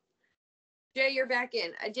Jay, you're back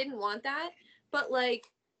in." I didn't want that, but like,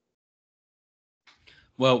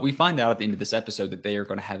 Well, we find out at the end of this episode that they are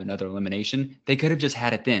going to have another elimination. They could have just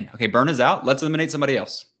had it then. Okay, Burn is out. Let's eliminate somebody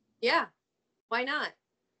else. yeah, why not?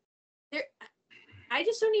 There, I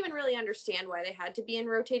just don't even really understand why they had to be in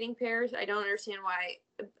rotating pairs. I don't understand why.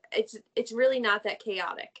 It's really not that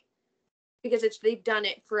chaotic because they've done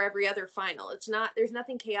it for every other final. It's not. There's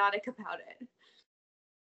nothing chaotic about it.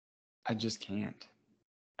 I just can't.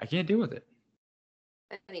 I can't deal with it.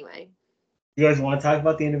 Anyway, You guys want to talk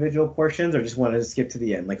about the individual portions, or just want to skip to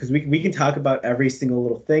the end? Like, because we can talk about every single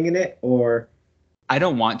little thing in it, or I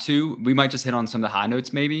don't want to. We might just hit on some of the high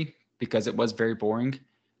notes maybe because it was very boring.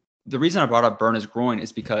 The reason I brought up Berna's groin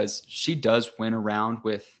is because she does win around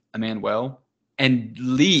with Emmanuel and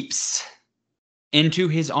leaps into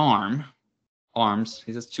his arms.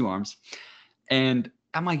 He has 2 arms. And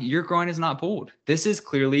I'm like, your groin is not pulled. This is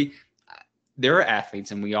clearly, there are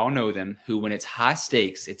athletes, and we all know them, who when it's high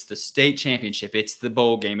stakes, it's the state championship, it's the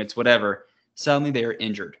bowl game, it's whatever, suddenly they are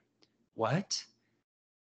injured. What?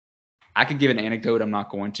 I could give an anecdote. I'm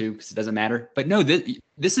not going to because it doesn't matter. But no,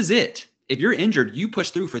 this is it. If you're injured, you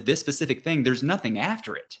push through for this specific thing. There's nothing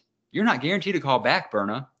after it. You're not guaranteed to call back,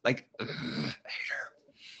 Berna. Like, hater.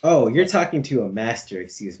 oh, you're talking to a master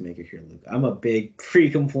excuse maker here, Luke. I'm a big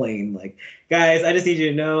pre-complain. Like, guys, I just need you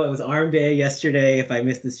to know it was arm day yesterday. If I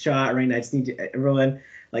missed this shot right now, I just need you, everyone,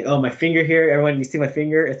 like, oh, my finger here. Everyone, you see my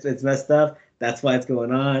finger? It's messed up. That's why it's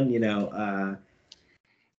going on.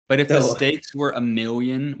 But if the So stakes were $1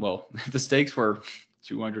 million, well, if the stakes were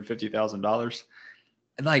 $250,000,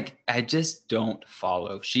 like, I just don't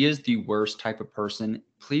follow. She is the worst type of person.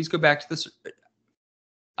 Please go back to this.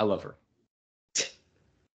 I love her.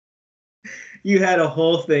 you had a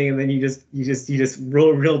whole thing, and then you just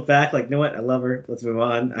reeled back. Like, you know what? I love her. Let's move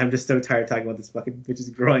on. I'm just so tired of talking about this fucking bitch's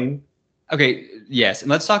groin. Okay, yes,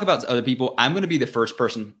 and let's talk about other people. I'm going to be the first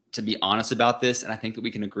person to be honest about this, and I think that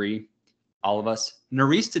we can agree, all of us.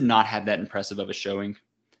 Nerese did not have that impressive of a showing.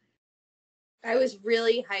 I was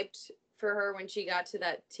really hyped for her when she got to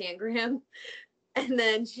that tangram, and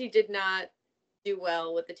then she did not do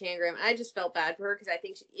well with the tangram. And I just felt bad for her because I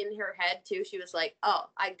think in her head too, she was like, "Oh,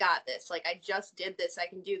 I got this. Like, I just did this. I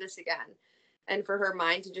can do this again." And for her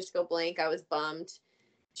mind to just go blank, I was bummed.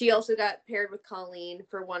 She also got paired with Colleen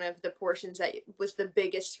for one of the portions that was the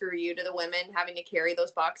biggest screw you to the women, having to carry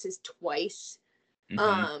those boxes twice.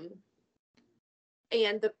 Mm-hmm.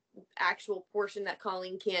 And the actual portion that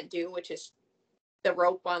Colleen can't do, which is the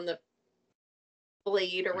rope on the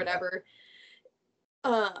blade or whatever.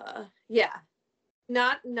 Yeah.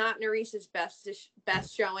 Not Nerese's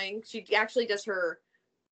best showing. She actually does her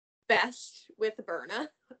best with Berna,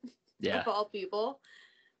 Yeah. of all people.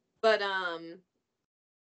 But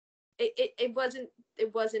it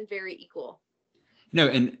wasn't very equal. No,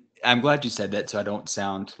 and I'm glad you said that so I don't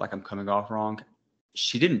sound like I'm coming off wrong.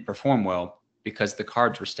 She didn't perform well because the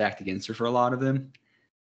cards were stacked against her for a lot of them.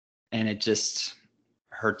 And it just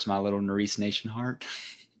hurts my little Nerese Nation heart.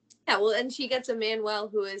 Yeah, well, and she gets Emmanuel,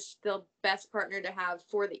 who is the best partner to have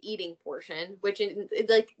for the eating portion, which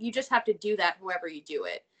like you just have to do that however you do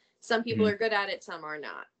it. Some people are good at it, some are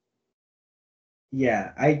not.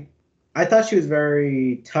 Yeah, I thought she was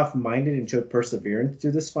very tough-minded and showed perseverance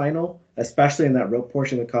through this final, especially in that rope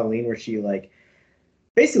portion with Colleen where she like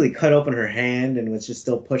basically cut open her hand and was just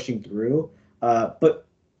still pushing through. But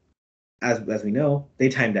as we know, they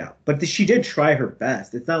timed out. But she did try her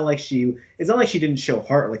best. It's not like she didn't show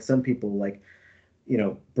heart like some people like,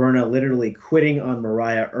 Berna literally quitting on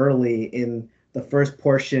Mariah early in the first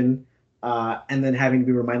portion, and then having to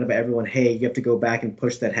be reminded by everyone, hey, you have to go back and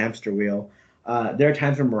push that hamster wheel. There are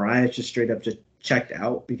times where Mariah just straight up just checked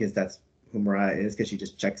out because that's who Mariah is, because she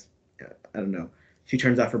just checks. I don't know. She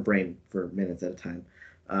turns off her brain for minutes at a time.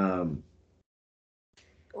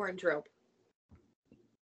 Orange rope.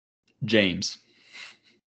 James.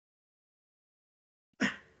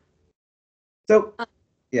 So,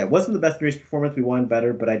 yeah, it wasn't the best Nerese performance. We won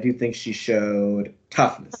better, but I do think she showed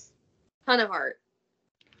toughness. Ton of heart.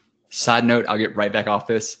 Side note, I'll get right back off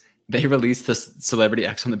this. They released the Celebrity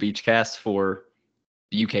X on the Beach cast for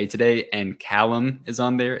the UK today, and Callum is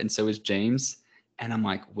on there, and so is James. And I'm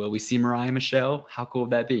like, will we see Mariah Michelle? How cool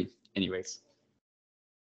would that be? Anyways.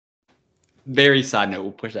 Very side note.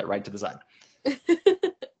 We'll push that right to the side.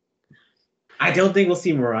 I don't think we'll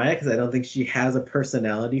see Mariah because I don't think she has a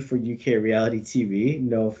personality for UK reality TV.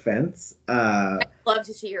 No offense. I'd love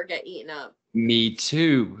to see her get eaten up. Me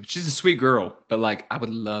too. She's a sweet girl, but like I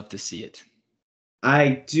would love to see it.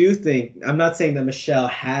 I do think, I'm not saying that Michelle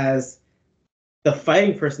has the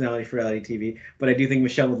fighting personality for reality TV, but I do think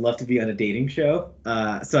Michelle would love to be on a dating show.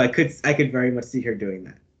 So I could very much see her doing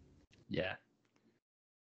that. Yeah.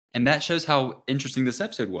 And that shows how interesting this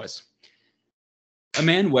episode was.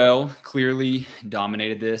 Emmanuel clearly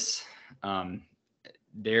dominated this.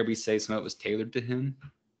 Dare we say some of it was tailored to him,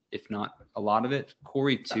 if not a lot of it.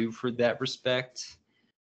 Corey, too, for that respect.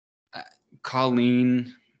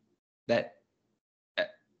 Colleen, that,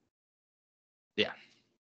 yeah.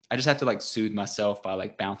 I just have to like soothe myself by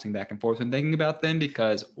like bouncing back and forth and thinking about them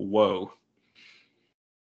because, whoa.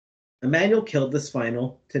 Emmanuel killed this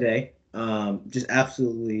final today. Just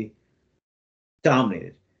absolutely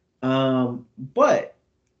dominated. But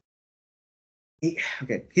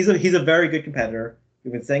he's a very good competitor.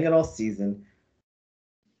 We've been saying it all season.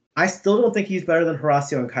 I still don't think he's better than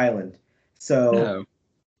Horacio and Kyland. So No.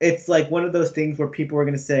 it's like one of those things where people are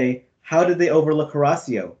going to say, how did they overlook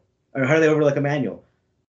Horacio? Or how do they overlook Emmanuel?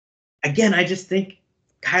 Again, I just think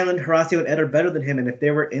Kyland, Horacio, and Ed are better than him. And if they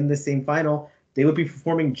were in the same final, they would be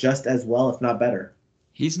performing just as well, if not better.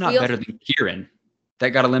 He's not better than Kieran. That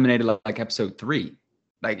got eliminated like episode 3.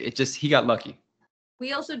 Like, he got lucky.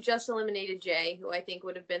 We also just eliminated Jay, who I think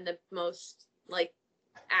would have been the most, like,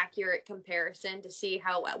 accurate comparison to see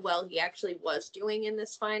how well he actually was doing in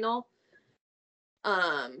this final.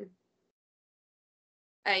 I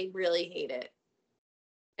really hate it.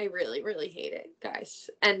 I really, really hate it, guys.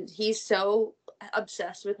 And he's so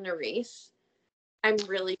obsessed with Nerys. I'm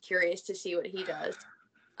really curious to see what he does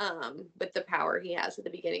with the power he has at the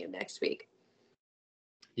beginning of next week.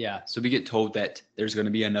 Yeah, so we get told that there's going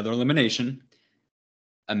to be another elimination.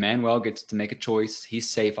 Emmanuel gets to make a choice. He's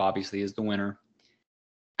safe, obviously, as the winner.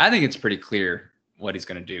 I think it's pretty clear what he's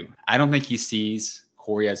going to do. I don't think he sees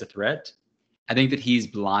Corey as a threat. I think that he's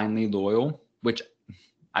blindly loyal, which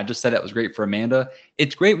I just said that was great for Amanda.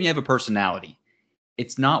 It's great when you have a personality.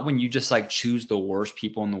 It's not when you just like choose the worst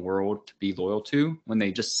people in the world to be loyal to when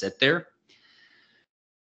they just sit there.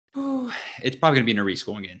 Oh, it's probably going to be Nerys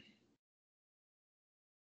going in.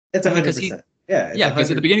 It's 100%. Yeah,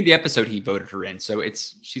 because at the beginning of the episode, he voted her in. So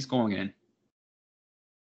she's going in.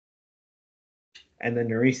 And then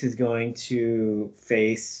Nerys is going to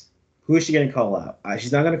face, who is she going to call out?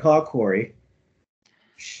 She's not going to call out Corey.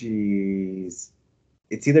 It's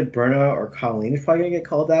either Berna or Colleen is probably going to get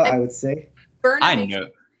called out, I would say. Berna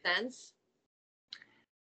makes sense.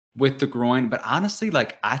 With the groin, but honestly,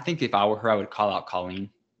 like, I think if I were her, I would call out Colleen.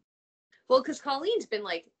 Well, because Colleen's been,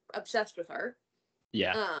 like, obsessed with her.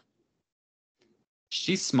 Yeah.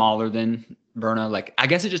 She's smaller than Berna. Like, I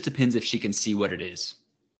guess it just depends if she can see what it is.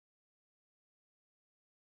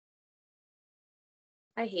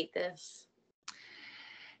 I hate this.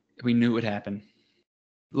 We knew it would happen.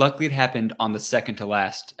 Luckily, it happened on the second to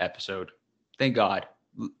last episode. Thank God.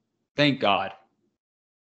 Thank God.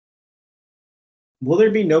 Will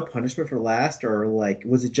there be no punishment for last, or like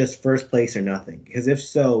was it just first place or nothing? Because if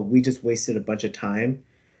so, we just wasted a bunch of time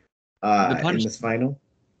in this final.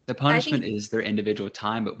 The punishment is their individual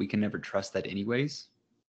time, but we can never trust that anyways.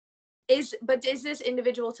 Is this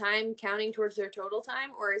individual time counting towards their total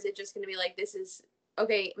time, or is it just going to be like, this is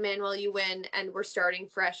okay, Manuel, you win, and we're starting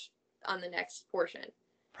fresh on the next portion?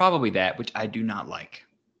 Probably that, which I do not like.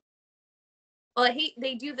 Well, I hate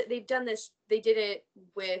they do that. They've done this. They did it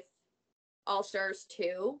with All Stars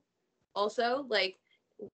 2. Also, like,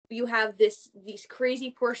 you have these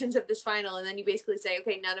crazy portions of this final, and then you basically say,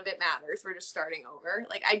 okay, none of it matters. We're just starting over.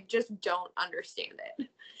 Like, I just don't understand it.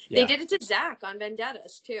 Yeah. They did it to Zach on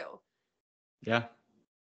Vendettas too. Yeah.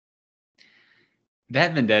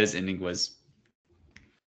 That Vendettas ending was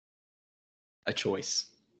a choice.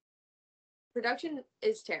 Production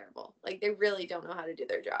is terrible. Like, they really don't know how to do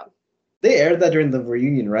their job. They aired that during the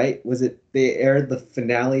reunion, right? Was it they aired the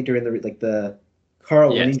finale during the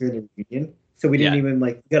Carl winning during the reunion? So we didn't even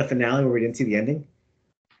we got a finale where we didn't see the ending?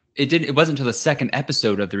 It wasn't until the second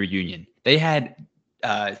episode of the reunion. They had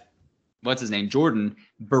what's his name? Jordan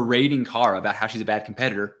berating Cara about how she's a bad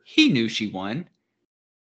competitor. He knew she won.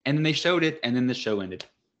 And then they showed it, and then the show ended.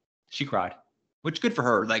 She cried. Which good for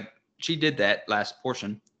her. Like, she did that last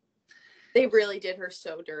portion. They really did her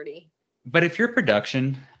so dirty. But if you're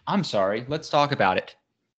production, I'm sorry, let's talk about it.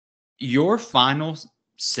 Your final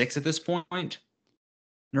 6 at this point,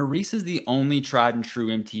 Nerys is the only tried and true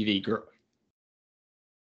MTV girl.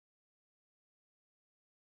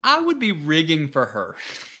 I would be rigging for her.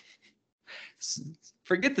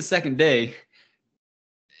 Forget the second day.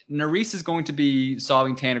 Nerys is going to be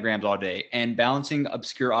solving tanagrams all day and balancing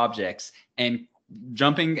obscure objects and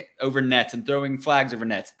jumping over nets and throwing flags over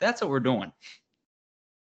nets. That's what we're doing.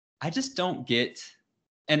 I just don't get,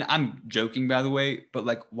 and I'm joking, by the way, but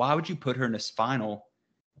like, why would you put her in this final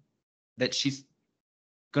that she's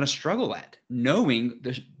going to struggle at, knowing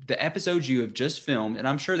the episodes you have just filmed? And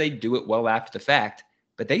I'm sure they do it well after the fact,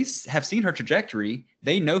 but they have seen her trajectory.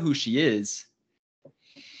 They know who she is.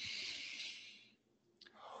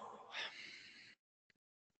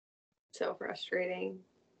 So frustrating.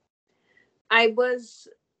 I was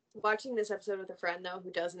watching this episode with a friend, though,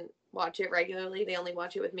 who doesn't watch it regularly. They only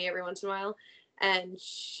watch it with me every once in a while. And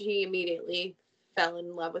she immediately fell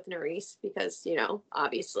in love with Nerys because, you know,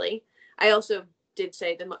 obviously. I also did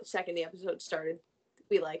say the second the episode started,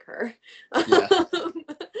 we like her. Yeah.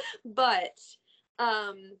 But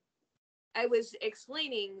I was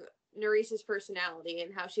explaining Nerys's personality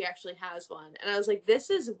and how she actually has one. And I was like, this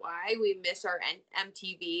is why we miss our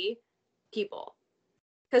MTV people.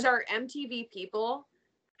 Because our MTV people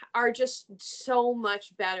are just so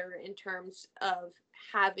much better in terms of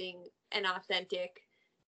having an authentic,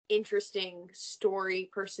 interesting story,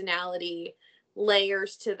 personality,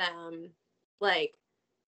 layers to them. Like,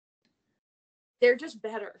 they're just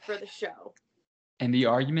better for the show. And the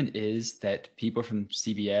argument is that people from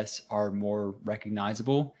CBS are more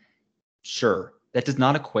recognizable. Sure, that does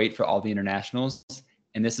not equate for all the internationals.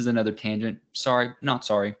 And this is another tangent. Sorry, not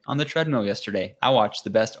sorry. On the treadmill yesterday, I watched the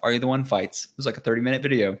best Are You the One fights. It was like a 30-minute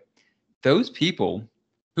video. Those people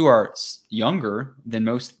who are younger than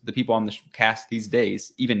most of the people on the cast these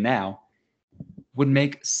days, even now, would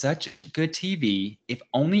make such good TV if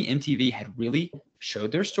only MTV had really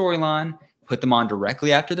showed their storyline, put them on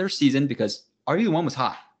directly after their season, because Are You the One was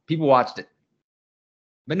hot. People watched it.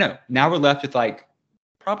 But no, now we're left with like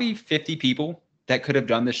probably 50 people that could have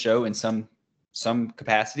done the show in some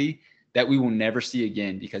capacity that we will never see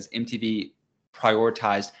again because MTV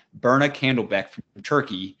prioritized Berna Candlebeck from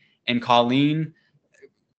Turkey and Colleen.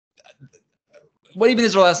 What even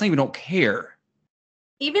is her last name? We don't care.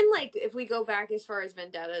 Even like if we go back as far as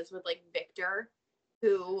vendettas with like Victor,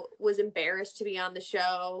 who was embarrassed to be on the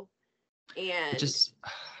show, and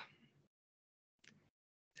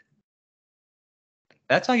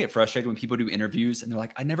that's how I get frustrated when people do interviews and they're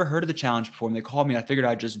like, I never heard of the challenge before. And they called me. I figured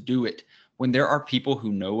I'd just do it. When there are people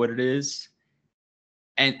who know what it is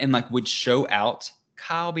and like would show out,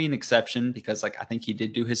 Kyle being an exception because like I think he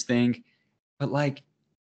did do his thing. But like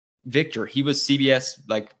Victor, he was CBS,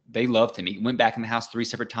 like they loved him. He went back in the house 3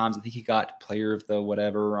 separate times. I think he got player of the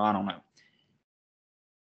whatever. I don't know.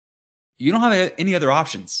 You don't have any other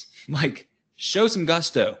options. Like show some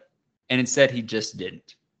gusto. And instead he just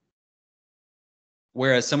didn't.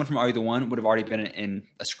 Whereas someone from Are You the One would have already been in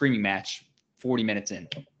a screaming match 40 minutes in.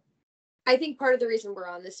 I think part of the reason we're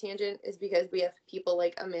on this tangent is because we have people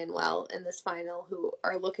like Emmanuel in this final who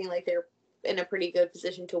are looking like they're in a pretty good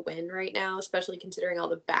position to win right now, especially considering all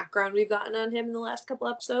the background we've gotten on him in the last couple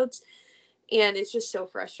episodes. And it's just so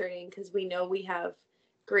frustrating because we know we have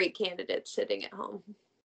great candidates sitting at home.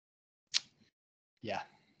 Yeah.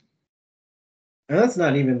 And that's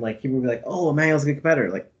not even like people will be like, oh, Emmanuel's a good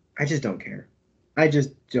competitor. Like, I just don't care. I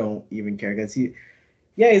just don't even care because he's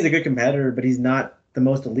a good competitor, but he's not the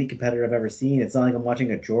most elite competitor I've ever seen. It's not like I'm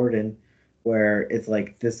watching a Jordan where it's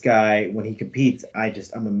like this guy, when he competes,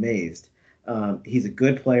 I'm amazed. He's a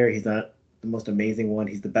good player. He's not the most amazing one.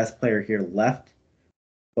 He's the best player here left,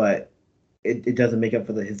 but it doesn't make up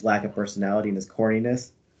for his lack of personality and his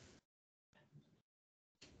corniness.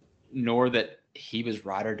 Nor that he was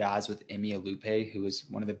ride or dies with Emi Alupe, who is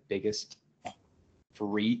one of the biggest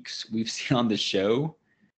freaks we've seen on the show.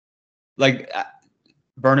 Like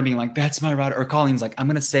Berna being like, that's my ride, or Colleen's like, I'm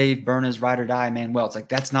gonna save Berna's ride or die, Manuel. It's like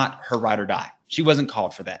that's not her ride or die. She wasn't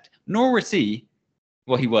called for that. Nor was he.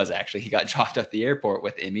 Well, he was actually. He got dropped at the airport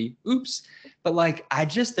with Emmy. Oops. But like,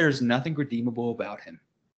 there's nothing redeemable about him.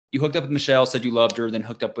 You hooked up with Michelle, said you loved her, then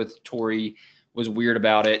hooked up with Tori, was weird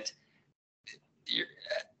about it.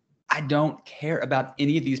 I don't care about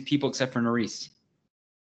any of these people except for Nerys.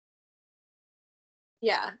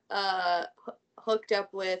 Yeah. Hooked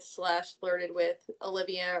up with / flirted with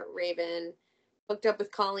Olivia Raven, hooked up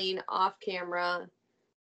with Colleen off camera,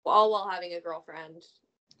 all while having a girlfriend.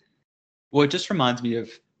 Well, it just reminds me of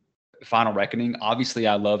Final Reckoning. Obviously,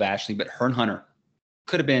 I love Ashley, but her and Hunter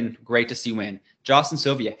could have been great to see win. Joss and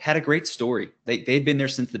Sylvia had a great story. They'd been there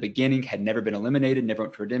since the beginning, had never been eliminated, never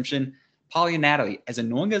went to redemption. Polly and Natalie, as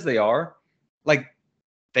annoying as they are, like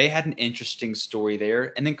they had an interesting story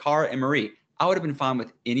there. And then Cara and Marie. I would have been fine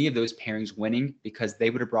with any of those pairings winning because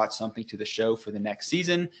they would have brought something to the show for the next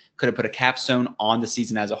season, could have put a capstone on the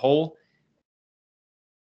season as a whole.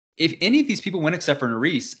 If any of these people win except for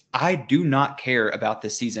Nerys, I do not care about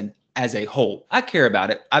this season as a whole. I care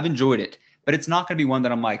about it. I've enjoyed it. But it's not going to be one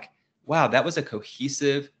that I'm like, wow, that was a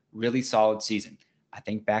cohesive, really solid season. I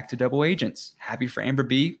think back to Double Agents. Happy for Amber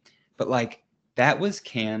B. But like, that was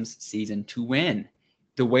Cam's season to win.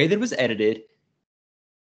 The way that it was edited,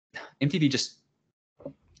 MTV just,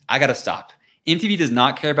 I got to stop. MTV does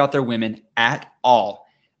not care about their women at all.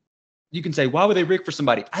 You can say, why would they rig for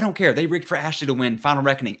somebody? I don't care. They rigged for Ashley to win Final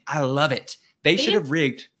Reckoning. I love it. They should have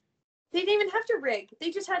rigged. They didn't even have to rig.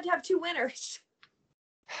 They just had to have 2 winners.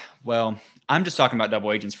 Well, I'm just talking about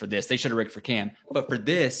Double Agents for this. They should have rigged for Cam. But for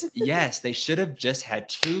this, yes, they should have just had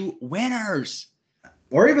 2 winners.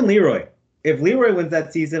 Or even Leroy. If Leroy wins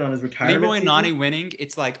that season on his retirement Leroy and season, Nani winning,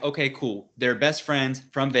 it's like, okay, cool. They're best friends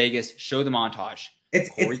from Vegas. Show the montage.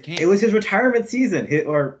 it was his retirement season. He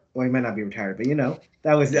might not be retired, but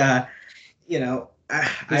that was I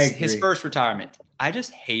agree. His first retirement. I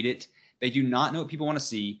just hate it. They do not know what people want to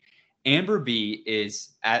see. Amber B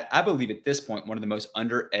is, I believe at this point, one of the most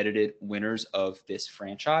under-edited winners of this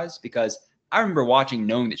franchise, because I remember watching,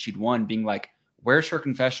 knowing that she'd won, being like, where's her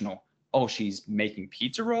confessional? Oh, she's making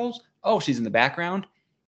pizza rolls? Oh, she's in the background.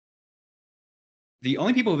 The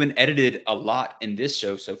only people who've been edited a lot in this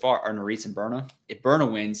show so far are Nerisse and Berna. If Berna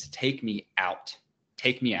wins, take me out.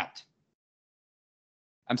 Take me out.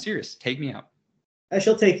 I'm serious. Take me out.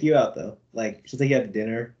 She'll take you out, though. Like, she'll take you out to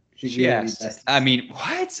dinner. Yes. I mean,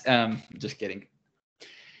 what? Just kidding.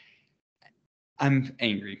 I'm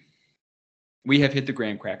angry. We have hit the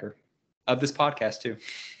graham cracker of this podcast, too.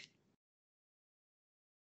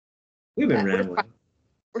 We've been rambling.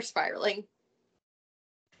 We're spiraling.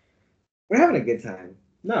 We're having a good time.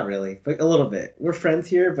 Not really, but a little bit. We're friends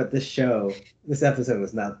here, but this episode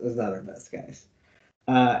was not our best, guys.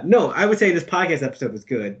 No, I would say this podcast episode was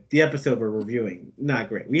good. The episode we're reviewing, not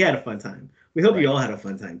great. We had a fun time. We hope you all had a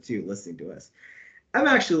fun time too, listening to us. I'm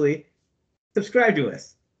actually subscribe to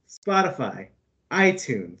us. Spotify,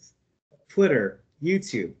 iTunes, Twitter,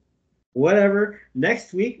 YouTube, whatever.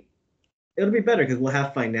 Next week, it'll be better because we'll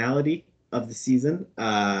have finality of the season.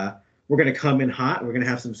 We're going to come in hot. We're going to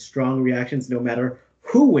have some strong reactions no matter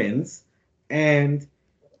who wins. And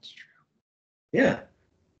That's true. Yeah.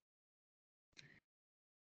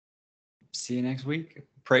 See you next week.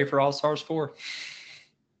 Pray for All Stars 4.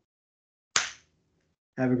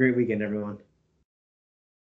 Have a great weekend, everyone.